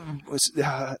very against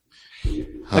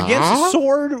a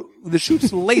sword that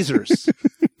shoots lasers.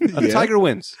 A tiger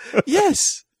wins.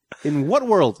 Yes. In what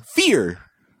world? Fear.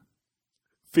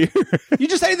 Fear. You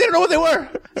just said they didn't know what they were.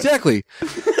 Exactly.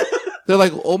 They're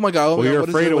like, oh my god. Well, you're what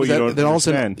is afraid that? of What what is you that? don't Then all of a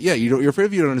sudden, understand. yeah, you're afraid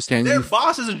of you don't understand. Their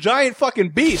boss is a giant fucking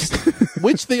beast.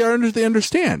 Which they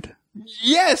understand.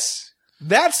 Yes.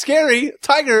 That's scary.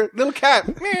 Tiger, little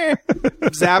cat. Meh.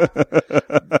 Zap.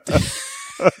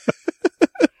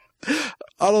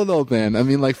 I don't know, man. I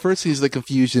mean, like, first he's the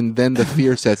confusion, then the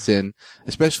fear sets in,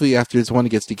 especially after this one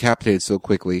gets decapitated so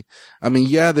quickly. I mean,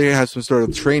 yeah, they have some sort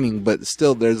of training, but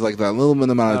still there's like that little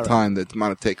bit amount of time that it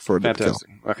might take for it to kill. Fantastic.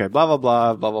 Okay, blah, blah,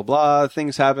 blah, blah, blah, blah.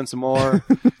 Things happen some more.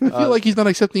 I feel like he's not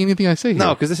accepting anything I say here.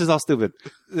 No, because this is all stupid.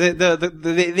 They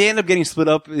end up getting split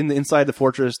up inside the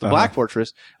fortress, the Black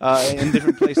Fortress, in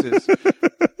different places.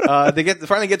 They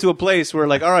finally get to a place where,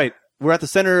 like, all right, we're at the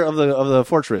center of the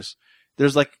fortress.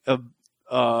 There's like a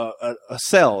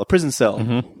prison cell.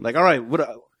 Mm-hmm. Like, all right,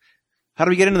 how do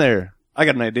we get in there? I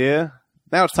got an idea.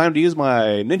 Now it's time to use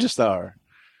my ninja star,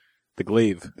 The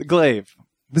glaive. the glaive.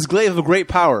 This glaive of great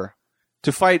power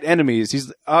to fight enemies.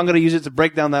 I'm going to use it to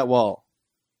break down that wall.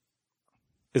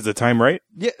 Is the time right?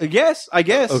 Yeah, yes, I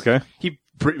guess. Okay. He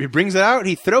brings it out,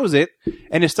 he throws it,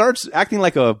 and it starts acting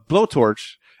like a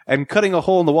blowtorch and cutting a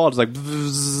hole in the wall. Just like,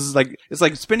 bzzz, like it's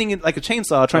like spinning it like a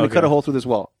chainsaw trying to cut a hole through this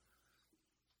wall.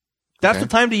 That's the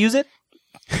time to use it.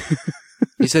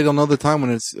 He said he'll know the time when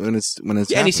it's Yeah, and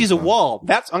he happening. sees a wall.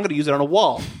 I'm going to use it on a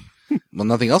wall. Well,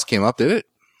 nothing else came up, did it?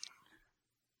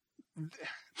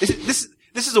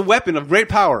 This is a weapon of great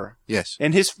power. Yes.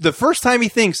 And the first time he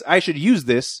thinks I should use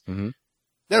this,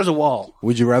 there's a wall.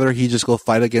 Would you rather he just go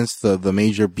fight against the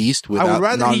major beast without I would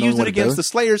rather not he knowing use what it against the does?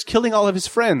 Slayers, killing all of his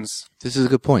friends. This is a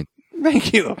good point.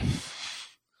 Thank you.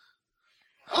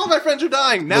 All my friends are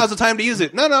dying. Now's the time to use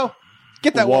it. No.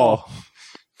 Get that wall.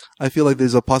 I feel like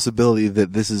there's a possibility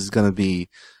that this is going to be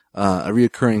a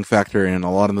reoccurring factor in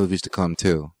a lot of movies to come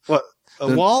too. What?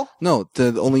 Wall? No,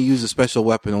 to only use a special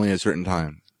weapon only at a certain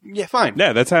time. Yeah, fine.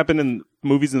 Yeah, that's happened in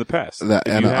movies in the past.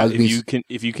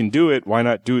 If you can do it, why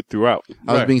not do it throughout?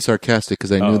 I was being sarcastic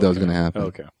because I knew that was going to happen.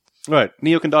 Okay. Right.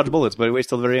 Neo can dodge bullets, but he waits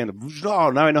till the very end. Oh,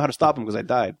 now I know how to stop him because I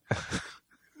died.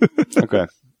 Okay.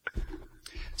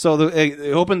 So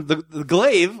the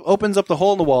glaive opens up the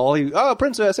hole in the wall.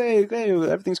 Princess, hey,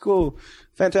 everything's cool.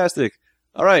 Fantastic.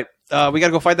 All right. We got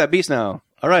to go fight that beast now.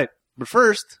 All right. But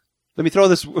first, let me throw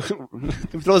this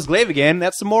glaive again.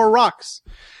 That's some more rocks.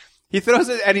 He throws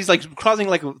it, and he's like causing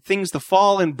like things to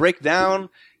fall and break down.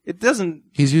 It doesn't.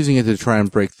 He's using it to try and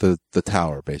break the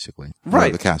tower, basically. Right.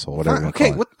 Or the castle, whatever.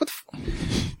 Okay.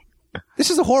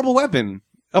 This is a horrible weapon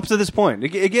up to this point.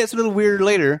 It gets a little weirder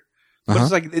later, but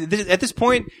it's like at this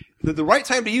point, the right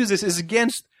time to use this is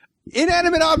against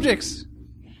inanimate objects.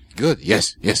 Good.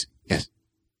 Yes.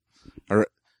 All right.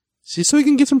 See, so he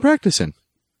can get some practice in.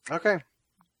 Okay.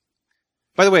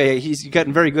 By the way, he's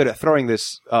gotten very good at throwing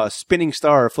this spinning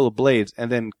star full of blades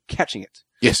and then catching it.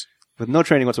 Yes. With no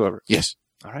training whatsoever. Yes.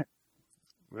 All right.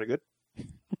 Very good.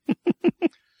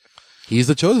 He's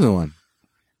the chosen one.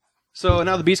 So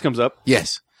now the beast comes up.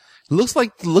 Yes. Looks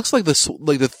like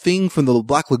the thing from the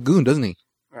Black Lagoon, doesn't he?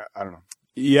 I don't know.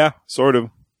 Yeah, sort of.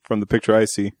 From the picture I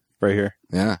see right here.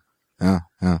 Yeah.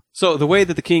 So the way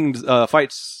that the king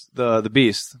fights the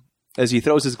beast is he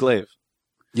throws his glaive.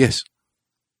 Yes.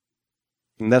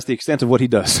 And that's the extent of what he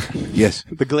does. Yes.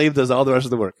 The glaive does all the rest of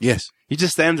the work. Yes. He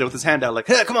just stands there with his hand out like,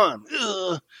 hey, come on.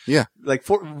 Ugh. Yeah. Like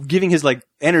giving his like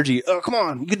energy. Oh, come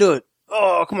on. You can do it.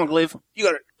 Oh, come on, glaive. You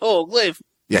got it. Oh, glaive.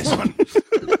 Yes.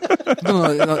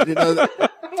 No.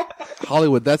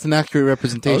 Hollywood, that's an accurate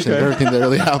representation of everything that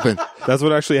really happened. That's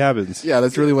what actually happens. Yeah,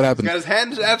 that's really what happened. He's got his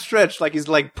hands outstretched like he's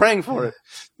like praying for it.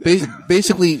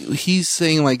 Basically, he's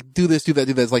saying like, do this, do that,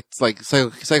 do that. It's like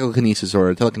psychokinesis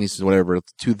or telekinesis or whatever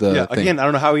to the thing. Again, I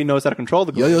don't know how he knows how to control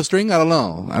the glaive. Yo-yo string? I don't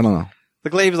know. The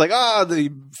glaive is like,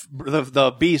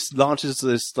 the beast launches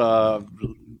this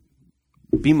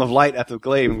beam of light at the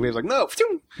glaive, and the glaive's like, no,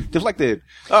 deflected.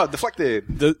 Oh,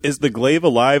 deflected. Is the glaive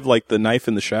alive like the knife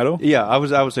in the shadow? Yeah, I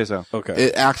would say so. Okay.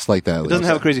 It acts like that. It doesn't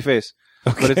have a crazy face,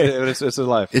 but it's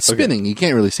alive. It's spinning. You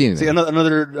can't really see anything. See,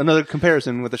 another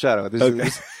comparison with the shadow.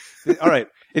 All right.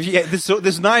 If you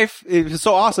this knife is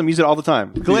so awesome, use it all the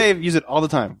time. Glaive, use it all the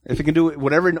time. If it can do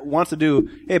whatever it wants to do,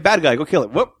 hey, bad guy, go kill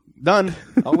it. Whoop, done.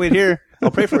 I'll wait here. I'll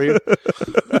pray for you.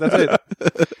 That's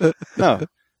it. No.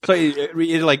 So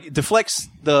it like deflects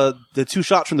the two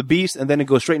shots from the beast, and then it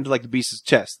goes straight into like the beast's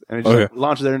chest, and it just like,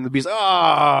 launches there, and the beast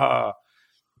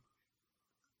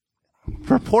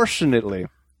proportionately.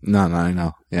 No, I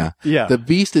know. Yeah. Yeah. The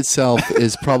beast itself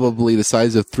is probably the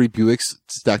size of 3 Buicks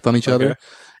stacked on each other,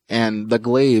 and the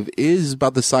glaive is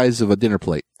about the size of a dinner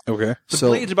plate. Okay. The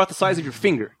blade's about the size of your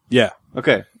finger. Yeah.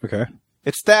 Okay.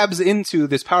 It stabs into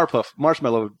this Powerpuff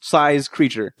marshmallow-sized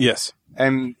creature. Yes.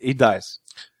 And he dies.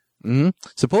 Mm-hmm.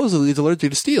 Supposedly, he's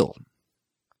allergic to steel.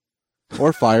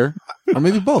 Or fire. Or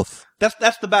maybe both.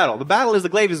 That's the battle. The battle is the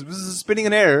glaive is spinning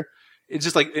in air. It's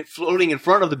just like floating in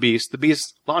front of the beast. The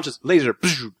beast launches laser.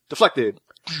 Deflected.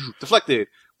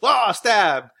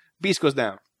 Stab. Beast goes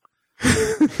down.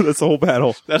 That's the whole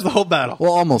battle. That's the whole battle.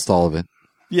 Well, almost all of it.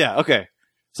 Yeah, okay.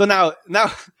 So now,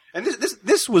 and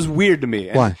this was weird to me.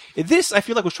 And why? This, I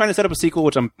feel like, was trying to set up a sequel,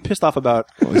 which I'm pissed off about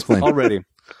already.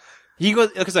 He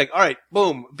goes, it's like, all right,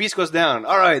 boom, beast goes down.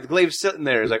 All right, the glaive's sitting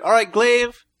there. He's like, all right,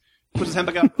 glaive. Puts his hand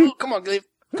back out. Oh, come on, glaive.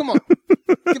 Come on.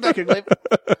 Get back here, glaive.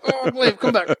 Oh, glaive,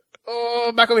 come back.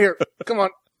 Oh, back over here. Come on.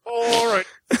 Oh, all right.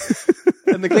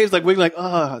 And the glaive's like wiggling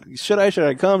like, should I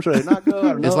come? Should I not go? I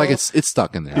don't know. It's like it's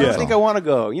stuck in there. I don't think I want to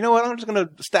go. You know what? I'm just going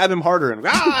to stab him harder. And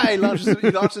he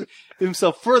launches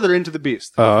himself further into the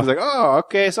beast. He's like, oh,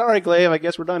 okay, sorry, glaive. I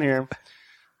guess we're done here.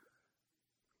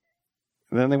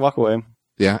 And then they walk away.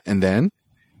 Yeah, and then?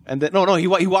 No,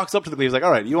 he walks up to the glaive. He's like, all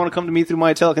right, you want to come to me through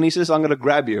my telekinesis? I'm going to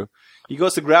grab you. He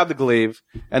goes to grab the glaive,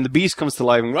 and the beast comes to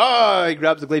life. And, he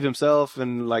grabs the glaive himself,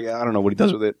 and like, I don't know what he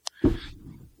does with it.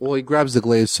 Well, he grabs the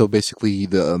glaive, so basically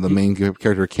the main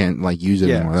character can't like use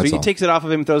it anymore. That's so he takes it off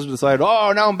of him, throws it to the side.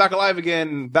 Oh, now I'm back alive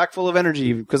again, back full of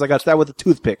energy because I got stabbed with a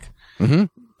toothpick. Mm-hmm.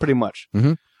 Pretty much.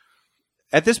 Mm-hmm.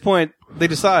 At this point, they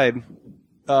decide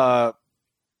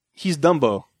he's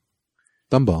Dumbo.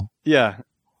 Dumbo. Yeah.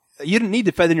 You didn't need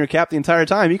to feather in your cap the entire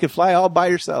time. You could fly all by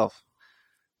yourself.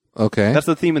 Okay. That's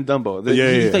the theme in Dumbo.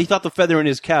 He thought the feather in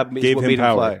his cap gave what made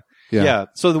him fly. Yeah.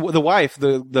 So the wife,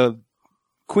 the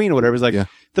queen or whatever, is like,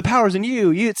 the power's in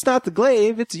you. It's not the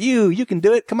glaive. It's you. You can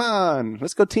do it. Come on.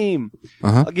 Let's go team.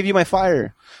 Uh-huh. I'll give you my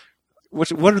fire.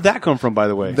 Where did that come from, by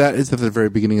the way? That is at the very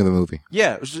beginning of the movie.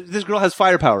 Yeah, this girl has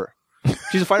firepower.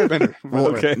 She's a firebender. Well,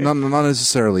 okay. Not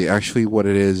necessarily. Actually, what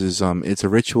it is it's a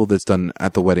ritual that's done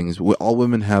at the weddings. All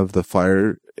women have the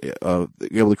fire, you're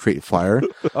able to create fire.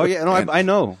 Oh yeah, no, I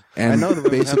know. And I know the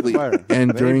women basically, have the fire.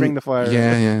 and they bring the fire.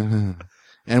 Yeah.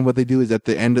 And what they do is at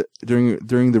the end, during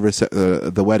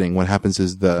the wedding, what happens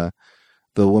is the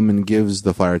woman gives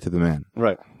the fire to the man.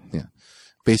 Right. Yeah.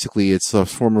 Basically, it's a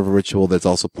form of a ritual that's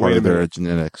also part of their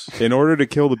genetics. In order to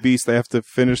kill the beast, they have to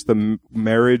finish the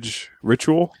marriage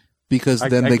ritual. Because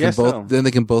then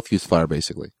they can both use fire,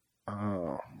 basically.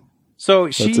 Oh. So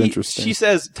interesting. she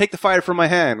says, "Take the fire from my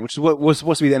hand," which is what was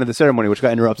supposed to be the end of the ceremony, which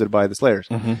got interrupted by the Slayers.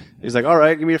 Mm-hmm. He's like, "All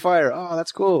right, give me your fire." Oh,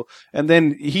 that's cool. And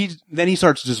then he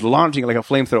starts just launching it like a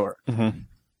flamethrower. Mm-hmm.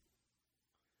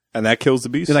 And that kills the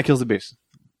beast? And that kills the beast.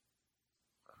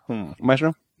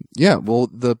 Maestro? Yeah, well,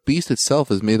 the beast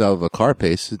itself is made out of a car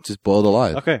paste. It's just boiled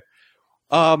alive. Okay.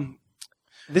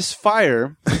 This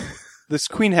fire, this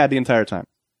queen had the entire time.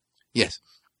 Yes.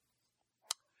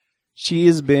 She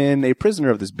has been a prisoner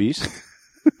of this beast.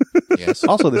 Yes.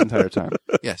 Also this entire time.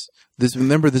 Yes.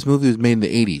 Remember, this movie was made in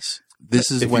the 80s. This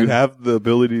is if when you have the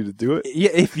ability to do it?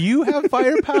 Yeah, if you have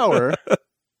firepower,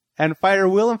 and fire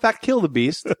will in fact kill the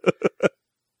beast,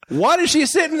 what is she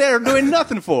sitting there doing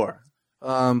nothing for?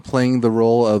 Playing the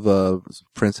role of a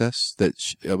princess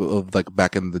of like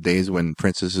back in the days when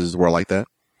princesses were like that.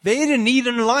 They didn't need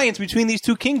an alliance between these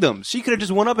two kingdoms. She could have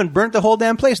just went up and burnt the whole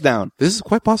damn place down. This is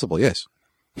quite possible, yes.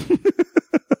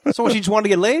 So she just wanted to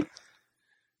get laid?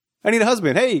 I need a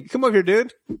husband. Hey, come over here,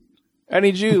 dude. I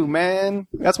need you, man.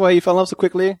 That's why you fell in love so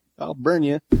quickly. I'll burn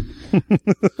you.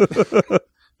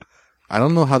 I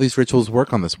don't know how these rituals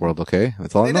work on this world, okay?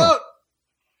 That's all I know. Don't.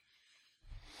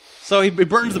 So he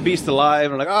burns the beast alive.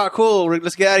 And I'm like, oh, cool.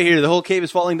 Let's get out of here. The whole cave is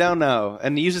falling down now.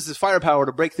 And he uses his firepower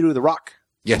to break through the rock.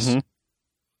 Yes. Mm-hmm.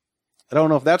 I don't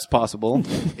know if that's possible.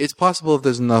 It's possible if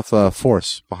there's enough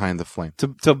force behind the flame.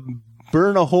 To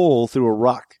burn a hole through a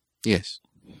rock. Yes.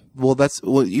 Well,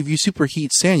 if you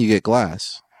superheat sand, you get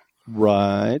glass.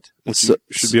 Right. You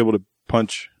should be able to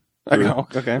punch. I know.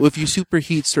 Okay. Well, if you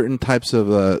superheat certain types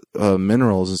of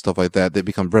minerals and stuff like that, they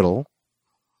become brittle.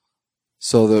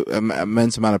 So the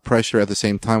immense amount of pressure at the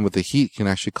same time with the heat can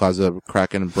actually cause a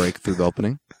crack and break through the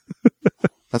opening.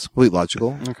 That's completely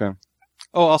logical. Okay.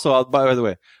 Oh, also, by the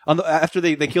way, after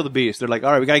they kill the beast, they're like,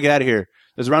 all right, we gotta get out of here.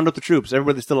 Let's round up the troops.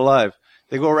 Everybody's still alive.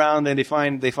 They go around and they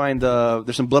find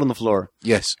there's some blood on the floor.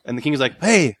 Yes. And the king's like,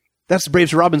 hey, that's Brave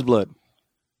Sir Robin's blood.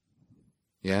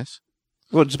 Yes.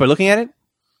 Well, just by looking at it,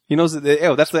 he knows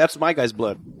that, that's my guy's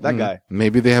blood. That guy.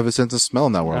 Maybe they have a sense of smell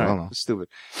in that world. All right, I don't know. stupid.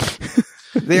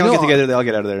 They all get together. They all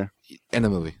get out of there. End the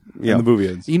movie. Yeah. And the movie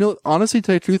ends. You know, honestly, to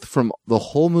tell you the truth, from the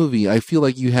whole movie, I feel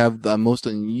like you have the most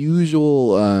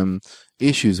unusual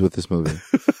issues with this movie.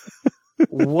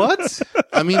 What?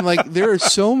 I mean, like, there are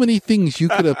so many things you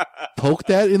could have poked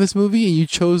at in this movie, and you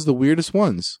chose the weirdest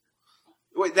ones.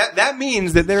 Wait, that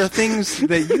means that there are things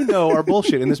that you know are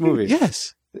bullshit in this movie.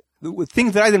 Yes.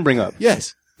 Things that I didn't bring up.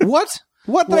 Yes. What?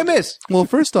 What did I miss? Well,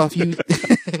 first off, you.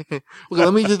 Okay,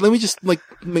 let me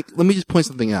just point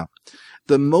something out.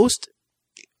 The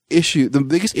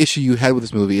biggest issue you had with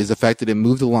this movie is the fact that it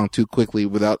moved along too quickly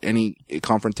without any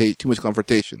too much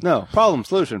confrontation. No, problem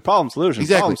solution. Exactly,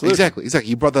 problem, solution. exactly.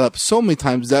 You brought that up so many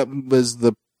times. That was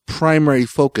the primary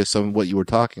focus of what you were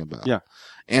talking about. Yeah.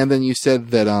 And then you said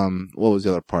that what was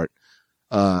the other part?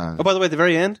 Oh, by the way, at the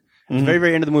very end, at the very,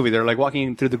 very end of the movie, they're like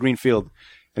walking through the green field,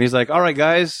 and he's like, "All right,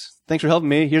 guys, thanks for helping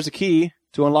me. Here's a key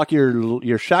to unlock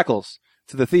your shackles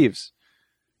to the thieves."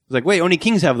 He's like, "Wait, only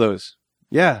kings have those."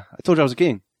 Yeah, I told you I was a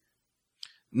king.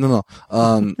 No.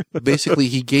 Basically,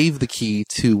 he gave the key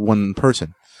to one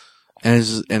person, and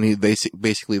they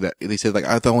said like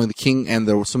I thought only the king and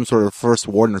there was some sort of first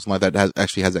warden or something like that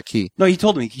actually has that key. No, he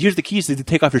told me here's the keys to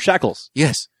take off your shackles.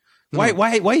 Yes. Why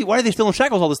are they still in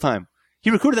shackles all this time? He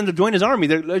recruited them to join his army.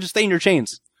 They're just staying in your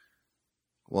chains.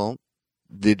 Well,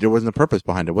 there wasn't a purpose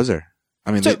behind it, was there?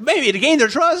 I mean, maybe to gain their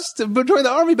trust, to join the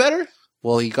army better.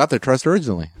 Well, he got their trust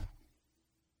originally.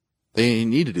 They didn't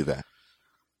need to do that.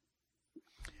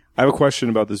 I have a question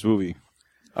about this movie.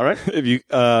 All right.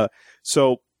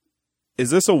 So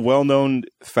is this a well-known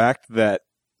fact that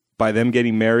by them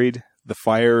getting married, the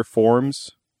fire forms?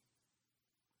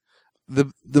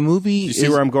 The movie. You see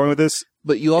where I'm going with this?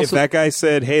 But you also, if that guy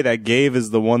said, "Hey, that glaive is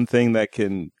the one thing that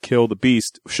can kill the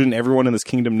beast," shouldn't everyone in this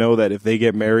kingdom know that if they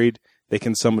get married, they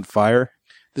can summon fire?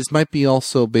 This might be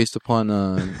also based upon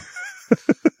the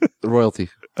royalty.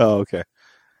 Oh, okay.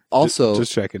 Also,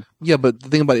 just checking. Yeah, but the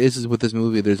thing about it is with this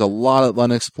movie, there's a lot of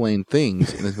unexplained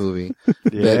things in this movie.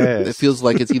 Yes. That it feels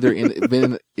like it's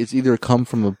either come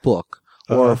from a book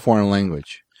or a foreign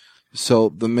language. So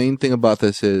the main thing about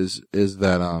this is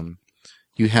that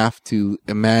you have to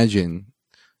imagine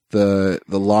the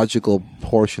logical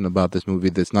portion about this movie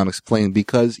that's not explained,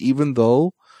 because even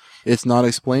though it's not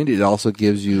explained, it also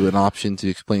gives you an option to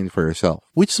explain for yourself,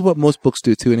 which is what most books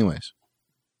do too anyways.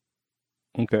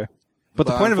 Okay. But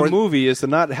the point of a movie is to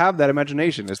not have that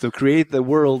imagination. Is to create the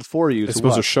world for you. It's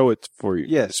supposed to show it for you.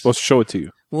 Yes. It's supposed to show it to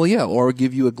you. Well, yeah, or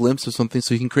give you a glimpse of something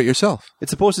so you can create yourself. It's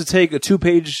supposed to take a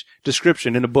 2-page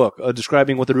description in a book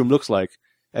describing what the room looks like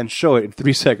and show it in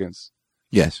 3 seconds.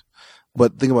 Yes.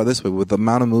 But think about it this way. With the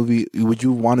amount of movie, would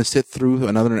you want to sit through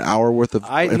another hour worth of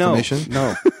information?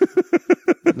 No.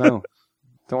 No.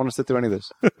 Don't want to sit through any of this.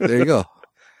 There you go.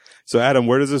 So, Adam,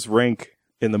 where does this rank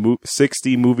in the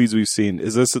 60 movies we've seen?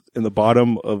 Is this in the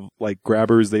bottom of, like,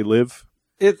 grabbers they live?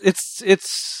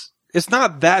 It's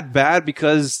not that bad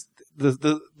because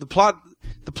the plot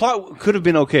could have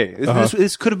been okay.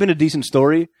 This could have been a decent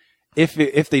story if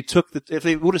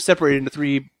they would have separated into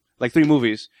three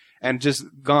movies and just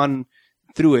gone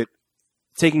through it,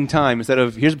 taking time instead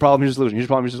of here's a problem, here's a solution, here's a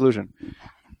problem, here's a solution.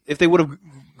 If they would have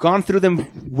gone through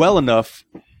them well enough,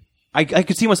 I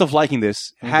could see myself liking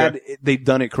this had they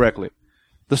done it correctly.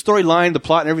 The storyline, the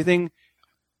plot, and everything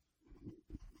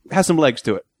has some legs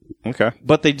to it. Okay.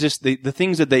 But the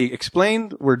things that they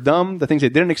explained were dumb. The things they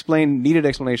didn't explain needed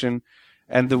explanation.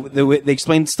 And they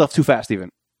explained stuff too fast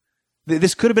even.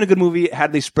 This could have been a good movie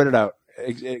had they spread it out,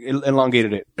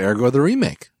 elongated it. Ergo the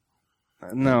remake.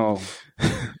 No.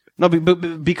 No,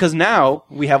 because now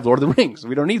we have Lord of the Rings.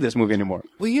 We don't need this movie anymore.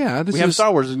 Well, yeah. We have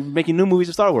Star Wars making new movies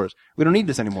of Star Wars. We don't need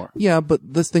this anymore. Yeah, but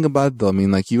let's think about it, though. I mean,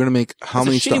 like, you're going to make how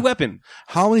many weapon.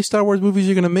 How many Star Wars movies are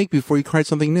you going to make before you create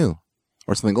something new?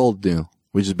 Or something old new,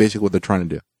 which is basically what they're trying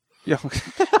to do. Yeah.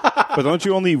 But don't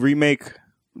you only remake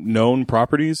known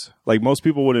properties? Like, most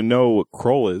people wouldn't know what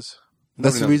Krull is.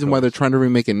 That's the reason why they're trying to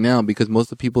remake it now, because most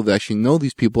of the people that actually know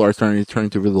these people are starting to turn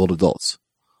into really old adults.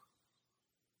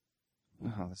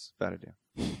 Oh, that's a bad idea.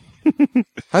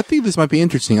 I think this might be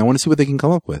interesting. I want to see what they can come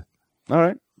up with. All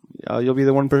right. You'll be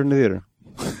the one person in the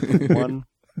theater. One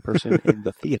person in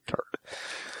the theater.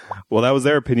 Well, that was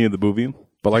their opinion of the movie.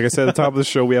 But like I said at the top of the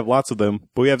show, we have lots of them,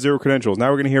 but we have 0 credentials.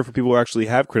 Now we're going to hear from people who actually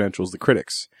have credentials, the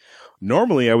critics.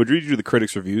 Normally, I would read you the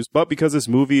critics' reviews, but because this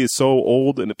movie is so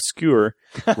old and obscure,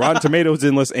 Rotten Tomatoes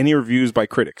didn't list any reviews by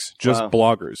critics, just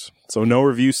bloggers. So no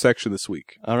review section this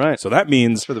week. All right. So that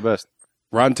means that's for the best.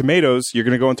 Rotten Tomatoes, you're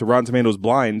going to go into Rotten Tomatoes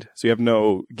blind, so you have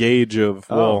no gauge of,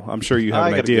 well, I'm sure you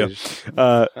have an idea.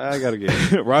 I got a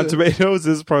gauge. Rotten Tomatoes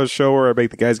is part of the show where I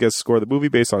make the guys guess score the movie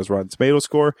based on his Rotten Tomatoes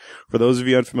score. For those of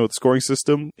you unfamiliar with the scoring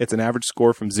system, it's an average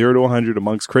score from 0 to 100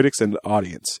 amongst critics and the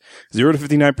audience. 0 to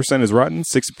 59% is rotten,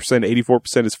 60%,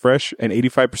 84% is fresh, and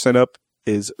 85% up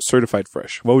is certified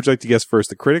fresh. What would you like to guess first,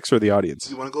 the critics or the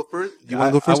audience? You want to go first? I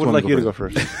would like you to go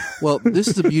first. Well, this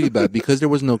is the beauty about it, because there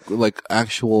was no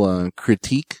actual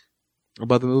critique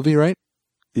about the movie, right?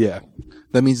 Yeah.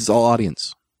 That means it's all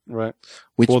audience. Right.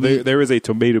 There is a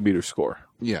tomato meter score.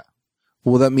 Yeah.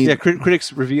 Well, that means... Yeah,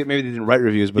 critics review it. Maybe they didn't write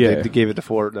reviews, but they gave it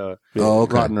the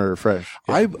rotten or fresh.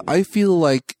 Yeah. I feel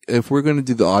like if we're going to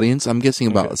do the audience, I'm guessing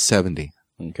about 70.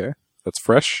 Okay. That's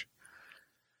fresh.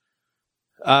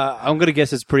 I'm going to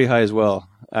guess it's pretty high as well,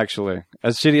 actually.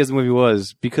 As shitty as the movie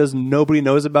was, because nobody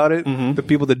knows about it, the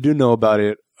people that do know about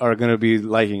it are going to be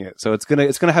liking it. So it's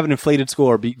going to have an inflated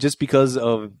score just because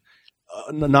of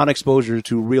non-exposure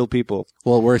to real people.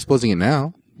 Well, we're exposing it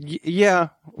now. Yeah.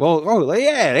 Well,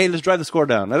 hey, let's drive the score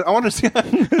down. I want to see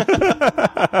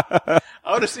I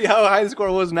want to see how high the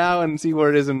score was now and see where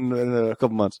it is in a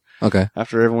couple months. Okay.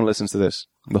 After everyone listens to this.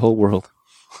 The whole world.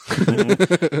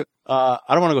 I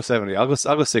don't want to go 70. I'll go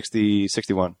 60,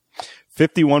 61.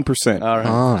 51%. All right.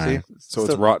 All right. See? So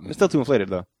it's rotten. It's still too inflated,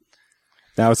 though.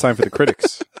 Now it's time for the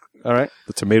critics. All right.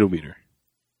 The tomato meter.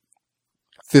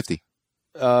 50.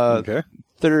 Okay.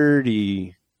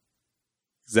 30.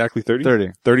 Exactly 30?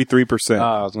 30. 33%.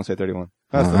 I was going to say 31.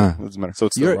 Doesn't matter. So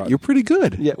it's still rotten. You're pretty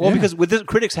good. Yeah. Well, because with this,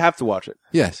 critics have to watch it.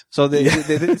 Yes. So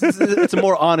it's a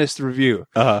more honest review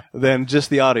than just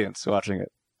the audience watching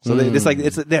it. So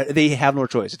they have no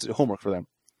choice. It's homework for them.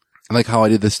 I like how I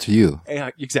did this to you.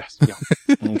 Exactly. Yeah.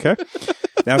 Okay.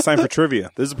 Now it's time for trivia.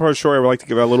 This is a part of the show where I would like to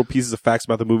give out little pieces of facts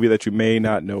about the movie that you may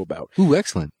not know about. Ooh,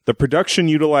 excellent. The production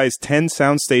utilized 10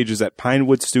 sound stages at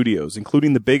Pinewood Studios,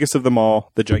 including the biggest of them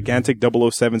all, the gigantic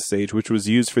 007 stage, which was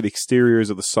used for the exteriors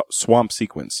of the swamp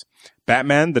sequence.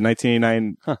 Batman, the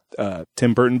 1989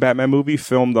 Tim Burton Batman movie,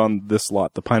 filmed on this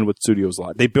lot, the Pinewood Studios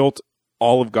lot. They built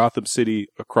all of Gotham City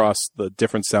across the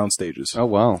different sound stages. Oh,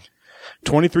 wow.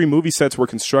 23 movie sets were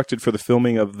constructed for the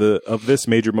filming of this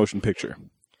major motion picture.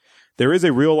 There is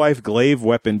a real-life glaive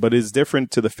weapon, but it is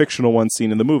different to the fictional one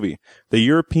seen in the movie. The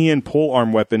European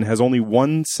polearm weapon has only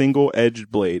one single-edged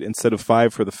blade, instead of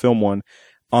 5 for the film one,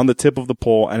 on the tip of the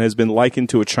pole, and has been likened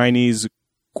to a Chinese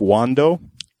Guandao,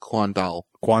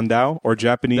 or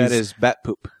Japanese... That is bat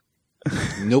poop.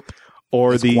 Nope.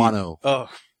 Or it's the guano.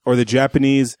 Or the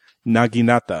Japanese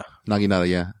Naginata. Naginata,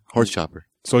 yeah. Horse chopper.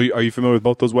 So are you familiar with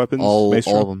both those weapons? All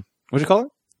Maestro? of them. What'd you call it?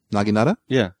 Naginata?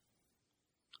 Yeah.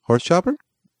 Horse chopper?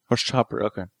 Horse chopper,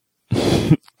 okay.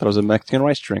 That was a Mexican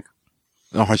rice drink.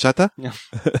 No, horchata? Yeah.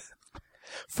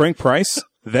 Frank Price,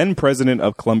 then president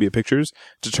of Columbia Pictures,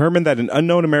 determined that an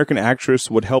unknown American actress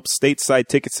would help stateside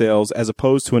ticket sales as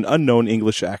opposed to an unknown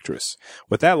English actress.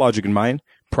 With that logic in mind,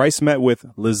 Price met with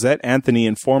Lizette Anthony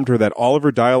and informed her that all of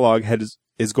her dialogue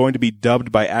is going to be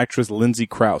dubbed by actress Lindsay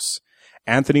Krause.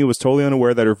 Anthony was totally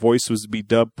unaware that her voice was to be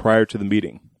dubbed prior to the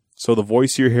meeting. So the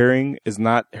voice you're hearing is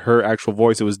not her actual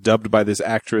voice. It was dubbed by this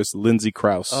actress, Lindsay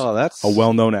Krause. Oh, that's... a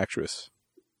well-known actress.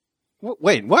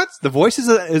 Wait, what? The voice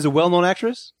is a well-known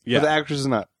actress? Yeah. But the actress is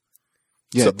not?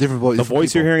 Yeah, So different voice. The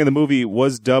voice you're hearing in the movie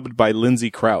was dubbed by Lindsay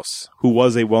Krause, who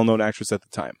was a well-known actress at the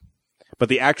time. But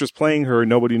the actress playing her,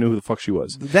 nobody knew who the fuck she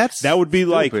was. That would be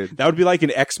like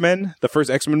in X-Men, the first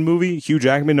X-Men movie, Hugh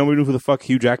Jackman, nobody knew who the fuck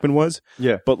Hugh Jackman was.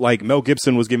 Yeah. But like Mel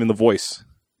Gibson was giving the voice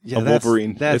of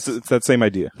Wolverine. It's that same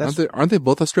idea. Aren't they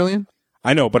both Australian?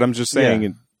 I know, but I'm just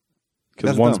saying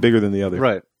because one's bigger than the other.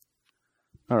 Right.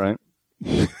 All right.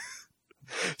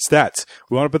 Stats.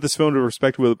 We want to put this film to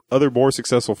respect with other more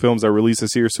successful films that released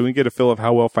this year so we can get a feel of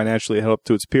how well financially it held up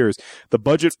to its peers. The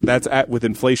budget that's at with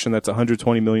inflation, that's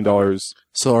 $120 million.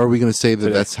 So are we going to say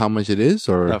that that's how much it is?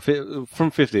 Or No,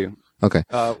 from 50. Okay.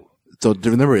 So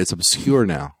remember, it's obscure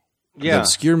now. It's Yeah. an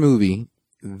obscure movie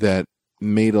that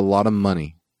made a lot of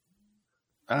money.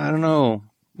 I don't know.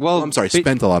 Well, I'm sorry,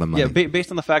 spent a lot of money. Yeah, based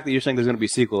on the fact that you're saying there's going to be a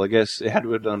sequel, I guess it had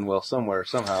to have done well somewhere,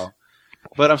 somehow.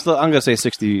 But I'm going to say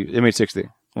 60. It made 60.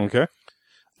 Okay.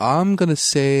 I'm going to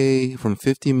say from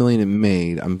 50 million it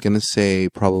made, I'm going to say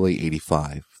probably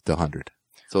 85 to 100.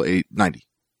 So 90.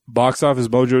 Box Office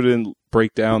Mojo didn't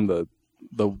break down the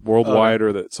worldwide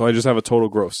so I just have a total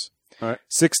gross. All right.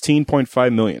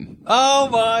 16.5 million. Oh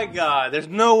my God! There's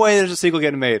no way there's a sequel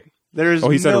getting made. There's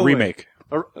he said no a way. remake.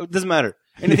 It doesn't matter.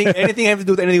 Anything having to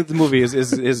do with anything with the movie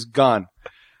is gone.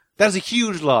 That's a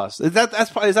huge loss. Is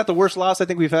that the worst loss I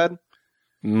think we've had?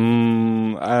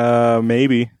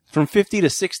 Maybe. From 50 to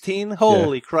 16?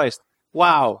 Holy Christ.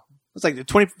 Wow. It's like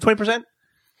 20%?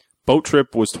 Boat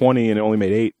Trip was 20 and it only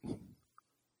made 8.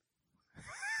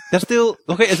 That's still...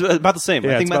 Okay, it's about the same.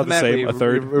 Yeah, I think it's about the same. A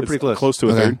third. We're pretty close. Close to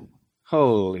a third.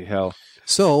 Holy hell.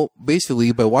 So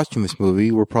basically, by watching this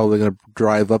movie, we're probably going to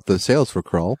drive up the sales for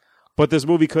Krull. But this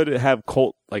movie could have a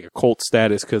cult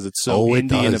status because it's so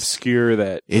indie and obscure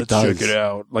that let's check it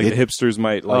out. Like the hipsters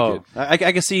might like it.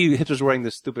 I can see hipsters wearing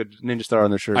this stupid ninja star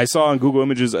on their shirt. I saw on Google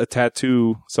Images a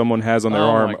tattoo someone has on their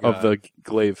arm of the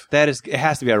glaive. It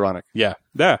has to be ironic. Yeah,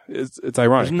 it's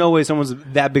ironic. There's no way someone's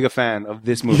that big a fan of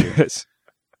this movie. Yes.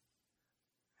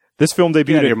 This film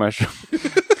debuted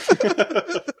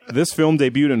This film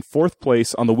debuted in 4th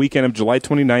place on the weekend of July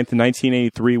 29th,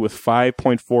 1983 with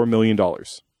 $5.4 million.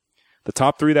 The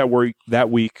top 3 that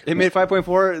week. It made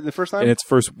 5.4 the first time? In its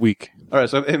first week. All right,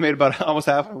 so it made about almost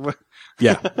half.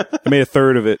 Yeah. It made a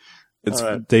third of it. Its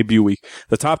debut week.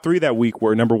 The top 3 that week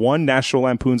were number 1, National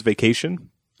Lampoon's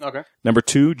Vacation. Okay. Number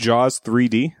 2, Jaws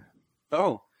 3D.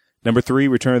 Oh. Number 3,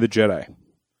 Return of the Jedi.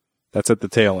 That's at the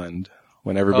tail end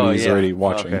when everybody's already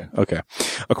watching. Okay.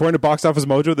 According to Box Office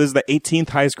Mojo, this is the 18th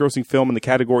highest grossing film in the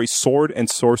category Sword and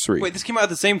Sorcery. Wait, this came out at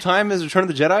the same time as Return of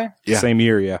the Jedi? Yeah. Same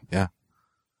year, yeah. Yeah.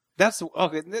 That's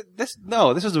okay. This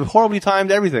is a horribly timed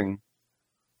everything.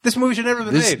 This movie should never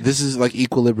have been made. This is like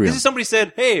Equilibrium. This is somebody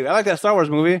said, "Hey, I like that Star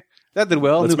Wars movie. That did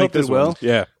well. Let's New make Hope did this well. one.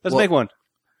 Yeah. Let's make one."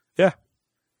 Yeah.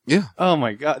 Yeah. Oh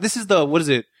my God! This is what is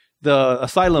it? The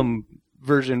Asylum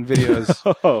version videos.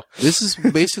 Oh. This is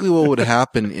basically what would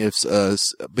happen if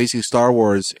basically Star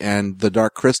Wars and the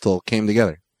Dark Crystal came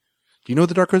together. Do you know what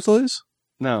the Dark Crystal is?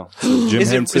 No. Jim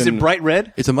Is Henson. it bright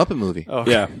red? It's a Muppet movie. Oh.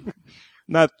 Yeah.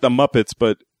 Not the Muppets,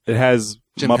 but it has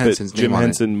Jim Jim name on it.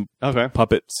 Henson Okay.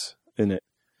 puppets in it.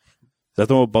 Is that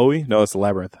the one with Bowie? No, that's the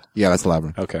Labyrinth. Yeah, that's the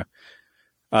Labyrinth. Okay.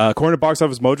 According to Box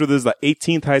Office Mojo, this is the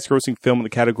 18th highest grossing film in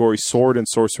the category Sword and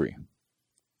Sorcery.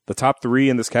 The top 3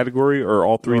 in this category are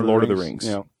all 3 Lord of the Rings.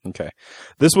 Yeah. Okay.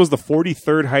 This was the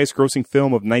 43rd highest grossing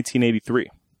film of 1983.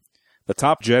 The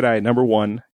top Jedi, number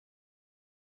 1.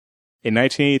 In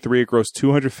 1983, it grossed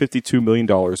 $252 million,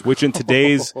 which in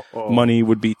today's money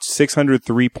would be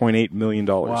 $603.8 million.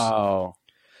 Wow.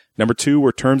 Number 2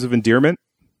 were Terms of Endearment.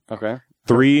 Okay.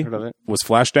 3 Heard of it. was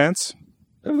Flashdance.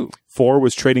 Ooh. 4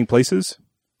 was Trading Places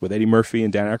with Eddie Murphy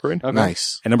and Dan Aykroyd. Okay.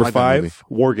 Nice. And number I like that 5, movie.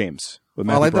 War Games with I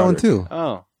Matthew like that one Broderick. too.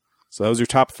 Oh. So that was your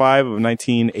top 5 of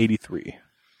 1983.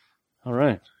 All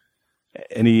right.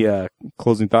 Any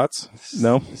closing thoughts?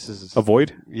 No? This is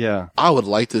Avoid? yeah. I would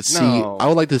like to see. No. I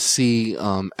would like to see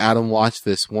Adam watch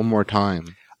this one more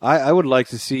time. I would like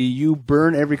to see you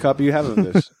burn every copy you have of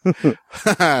this.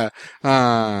 But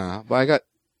I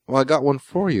got one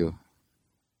for you.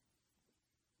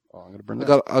 Oh, I'm gonna burn I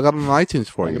that. got it on iTunes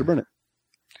for I'm you. gonna burn it.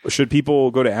 Should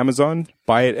people go to Amazon,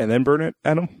 buy it, and then burn it,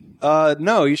 Adam?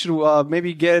 No, you should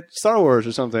maybe get Star Wars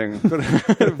or something. Get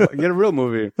a real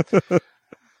movie.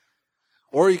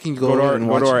 Or you can Go to and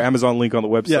go watch to our it. Amazon link on the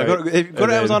website. Yeah, go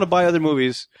to Amazon to buy other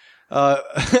movies. Not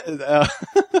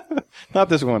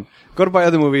this one. Go to buy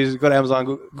other movies. Go to Amazon.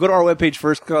 Go to our webpage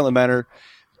first. Click on the banner.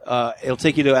 It'll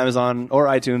take you to Amazon or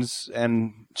iTunes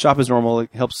and shop as normal. It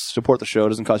helps support the show. It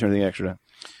doesn't cost you anything extra.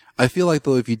 I feel like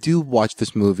though, if you do watch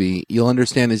this movie, you'll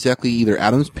understand exactly either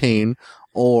Adam's pain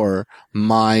or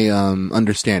my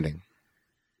understanding,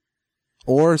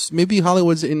 or maybe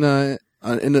Hollywood's in a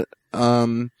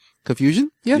confusion.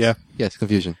 Yes? Yeah. Yes,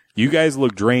 confusion. You guys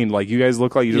look drained. Like, you guys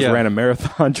look like you just Yeah. ran a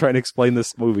marathon trying to explain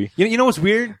this movie. You know what's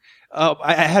weird?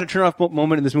 I had a turn off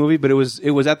moment in this movie, but it was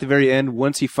at the very end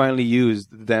once he finally used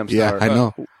the damn star. Yeah, I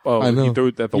know. Oh, I know. you threw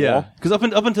it at the wall? Because up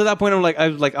until that point, I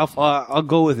was like, I'll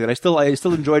go with it. I still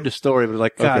enjoyed the story, but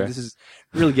like, God, Okay. this is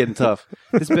really getting tough.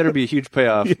 This better be a huge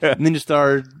payoff. Yeah. And Ninja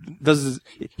Star to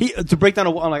break down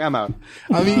a wall. I'm like, I'm out.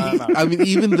 I mean,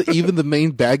 even the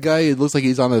main bad guy, it looks like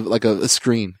he's on a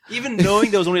screen. Even knowing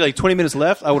there was only like 20 minutes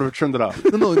left, I would have turned it off.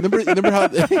 No, remember how?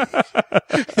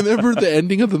 Remember the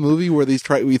ending of the movie where he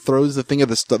throws the thing at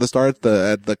the star at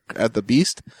the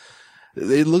beast.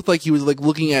 It looked like he was like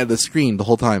looking at the screen the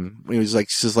whole time. He was like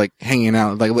just like hanging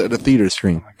out like at a theater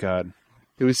screen. Oh my God.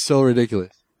 It was so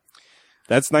ridiculous.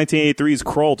 That's 1983's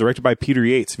Krull, directed by Peter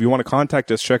Yates. If you want to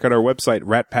contact us, check out our website,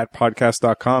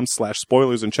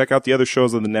 ratpatpodcast.com/spoilers, and check out the other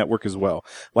shows on the network as well.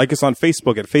 Like us on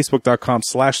Facebook at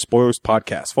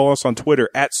facebook.com/spoilerspodcast. Follow us on Twitter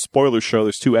at Spoiler Show.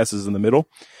 There's 2 S's in the middle.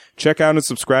 Check out and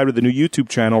subscribe to the new YouTube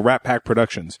channel, Rat Pack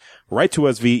Productions. Write to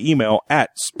us via email at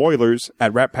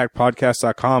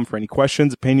spoilers@ratpackpodcast.com for any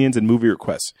questions, opinions, and movie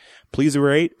requests. Please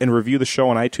rate and review the show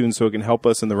on iTunes so it can help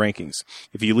us in the rankings.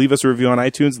 If you leave us a review on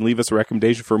iTunes and leave us a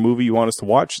recommendation for a movie you want us to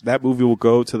watch, that movie will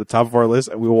go to the top of our list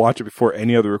and we will watch it before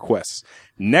any other requests.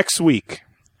 Next week,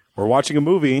 we're watching a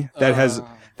movie that's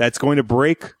going to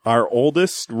break our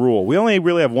oldest rule. We only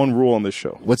really have one rule on this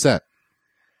show. What's that?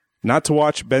 Not to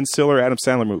watch Ben Stiller, Adam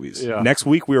Sandler movies. Yeah. Next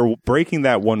week, we are breaking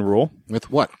that one rule. With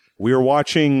what? We are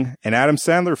watching an Adam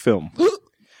Sandler film.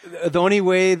 The only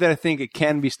way that I think it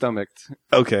can be stomached.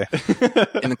 Okay.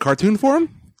 In a cartoon form?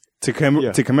 To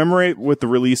commemorate with the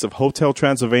release of Hotel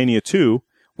Transylvania 2,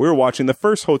 we're watching the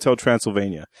first Hotel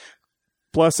Transylvania.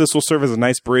 Plus, this will serve as a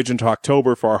nice bridge into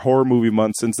October for our horror movie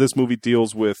month, since this movie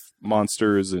deals with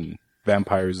monsters and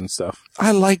vampires and stuff.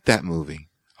 I like that movie.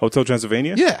 Hotel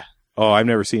Transylvania? Yeah, Oh, I've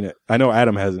never seen it. I know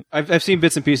Adam hasn't. I've seen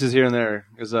bits and pieces here and there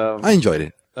because I enjoyed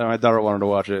it. my daughter wanted to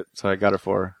watch it, so I got it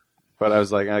for her. But I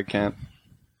was like, I can't.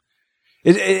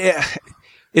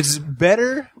 It's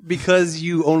better because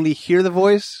you only hear the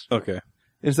voice Okay.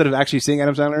 instead of actually seeing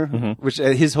Adam Sandler, which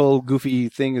his whole goofy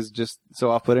thing is just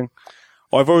so off-putting.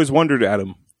 Oh, I've always wondered,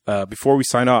 Adam, before we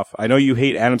sign off, I know you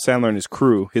hate Adam Sandler and his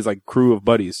crew, his like crew of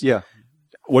buddies. Yeah.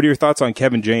 What are your thoughts on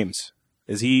Kevin James?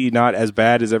 Is he not as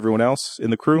bad as everyone else in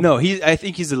the crew? No, I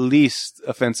think he's the least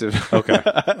offensive. Okay.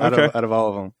 out of all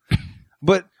of them.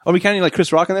 But are we counting like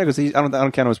Chris Rock in there? Because I don't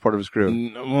count him as part of his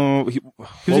crew. Well, He what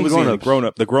was in was he in? Grown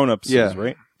Ups. The Grown-Ups, Yeah.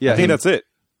 right? Yeah, I think him. that's it.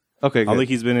 Okay, I don't good. think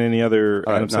he's been in any other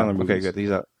All Adam right, Sandler no, movies. okay, good. He's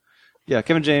out. Yeah,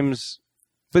 Kevin James.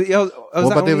 But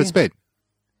What about David Spade?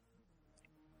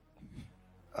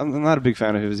 I'm not a big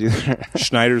fan of his either.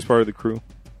 Schneider's part of the crew.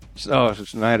 Oh,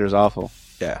 Schneider's awful.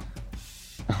 Yeah.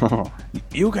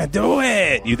 You can do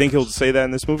it! You think he'll say that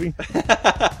in this movie?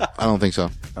 I don't think so.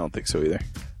 I don't think so either.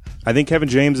 I think Kevin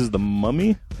James is the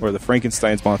mummy or the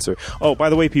Frankenstein's monster. Oh, by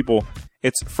the way, people,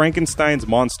 it's Frankenstein's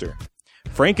monster.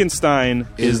 Frankenstein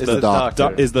is the the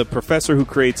doctor. is the professor who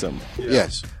creates him.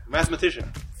 Yes.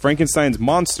 Mathematician. Frankenstein's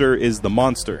monster is the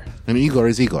monster. And Igor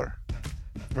is Igor.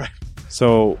 Right.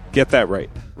 So get that right.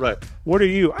 Right. What are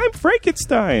you? I'm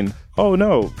Frankenstein. Oh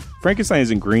no, Frankenstein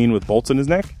isn't green with bolts in his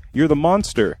neck. You're the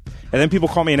monster. And then people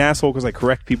call me an asshole because I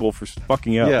correct people for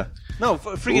fucking up. Yeah. No,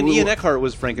 freaking Ian Eckhart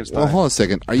was Frankenstein. Well, hold on a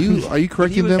second. Are you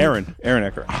correcting was- them? Aaron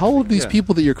Eckhart. How old are these Yeah.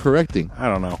 people that you're correcting? I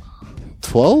don't know.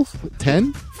 12?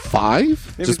 10?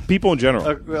 5? Just people in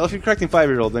general. Well, if you're correcting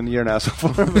 5-year-old, then you're an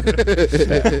asshole for him.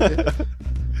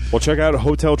 Well, check out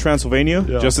Hotel Transylvania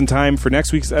just in time for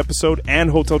next week's episode and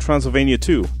Hotel Transylvania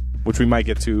 2, which we might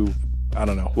get to. I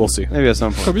don't know. We'll see. Maybe at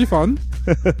some point. Could be fun.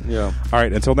 Yeah. All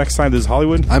right. Until next time, this is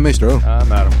Hollywood. I'm Maestro.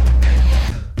 I'm Adam.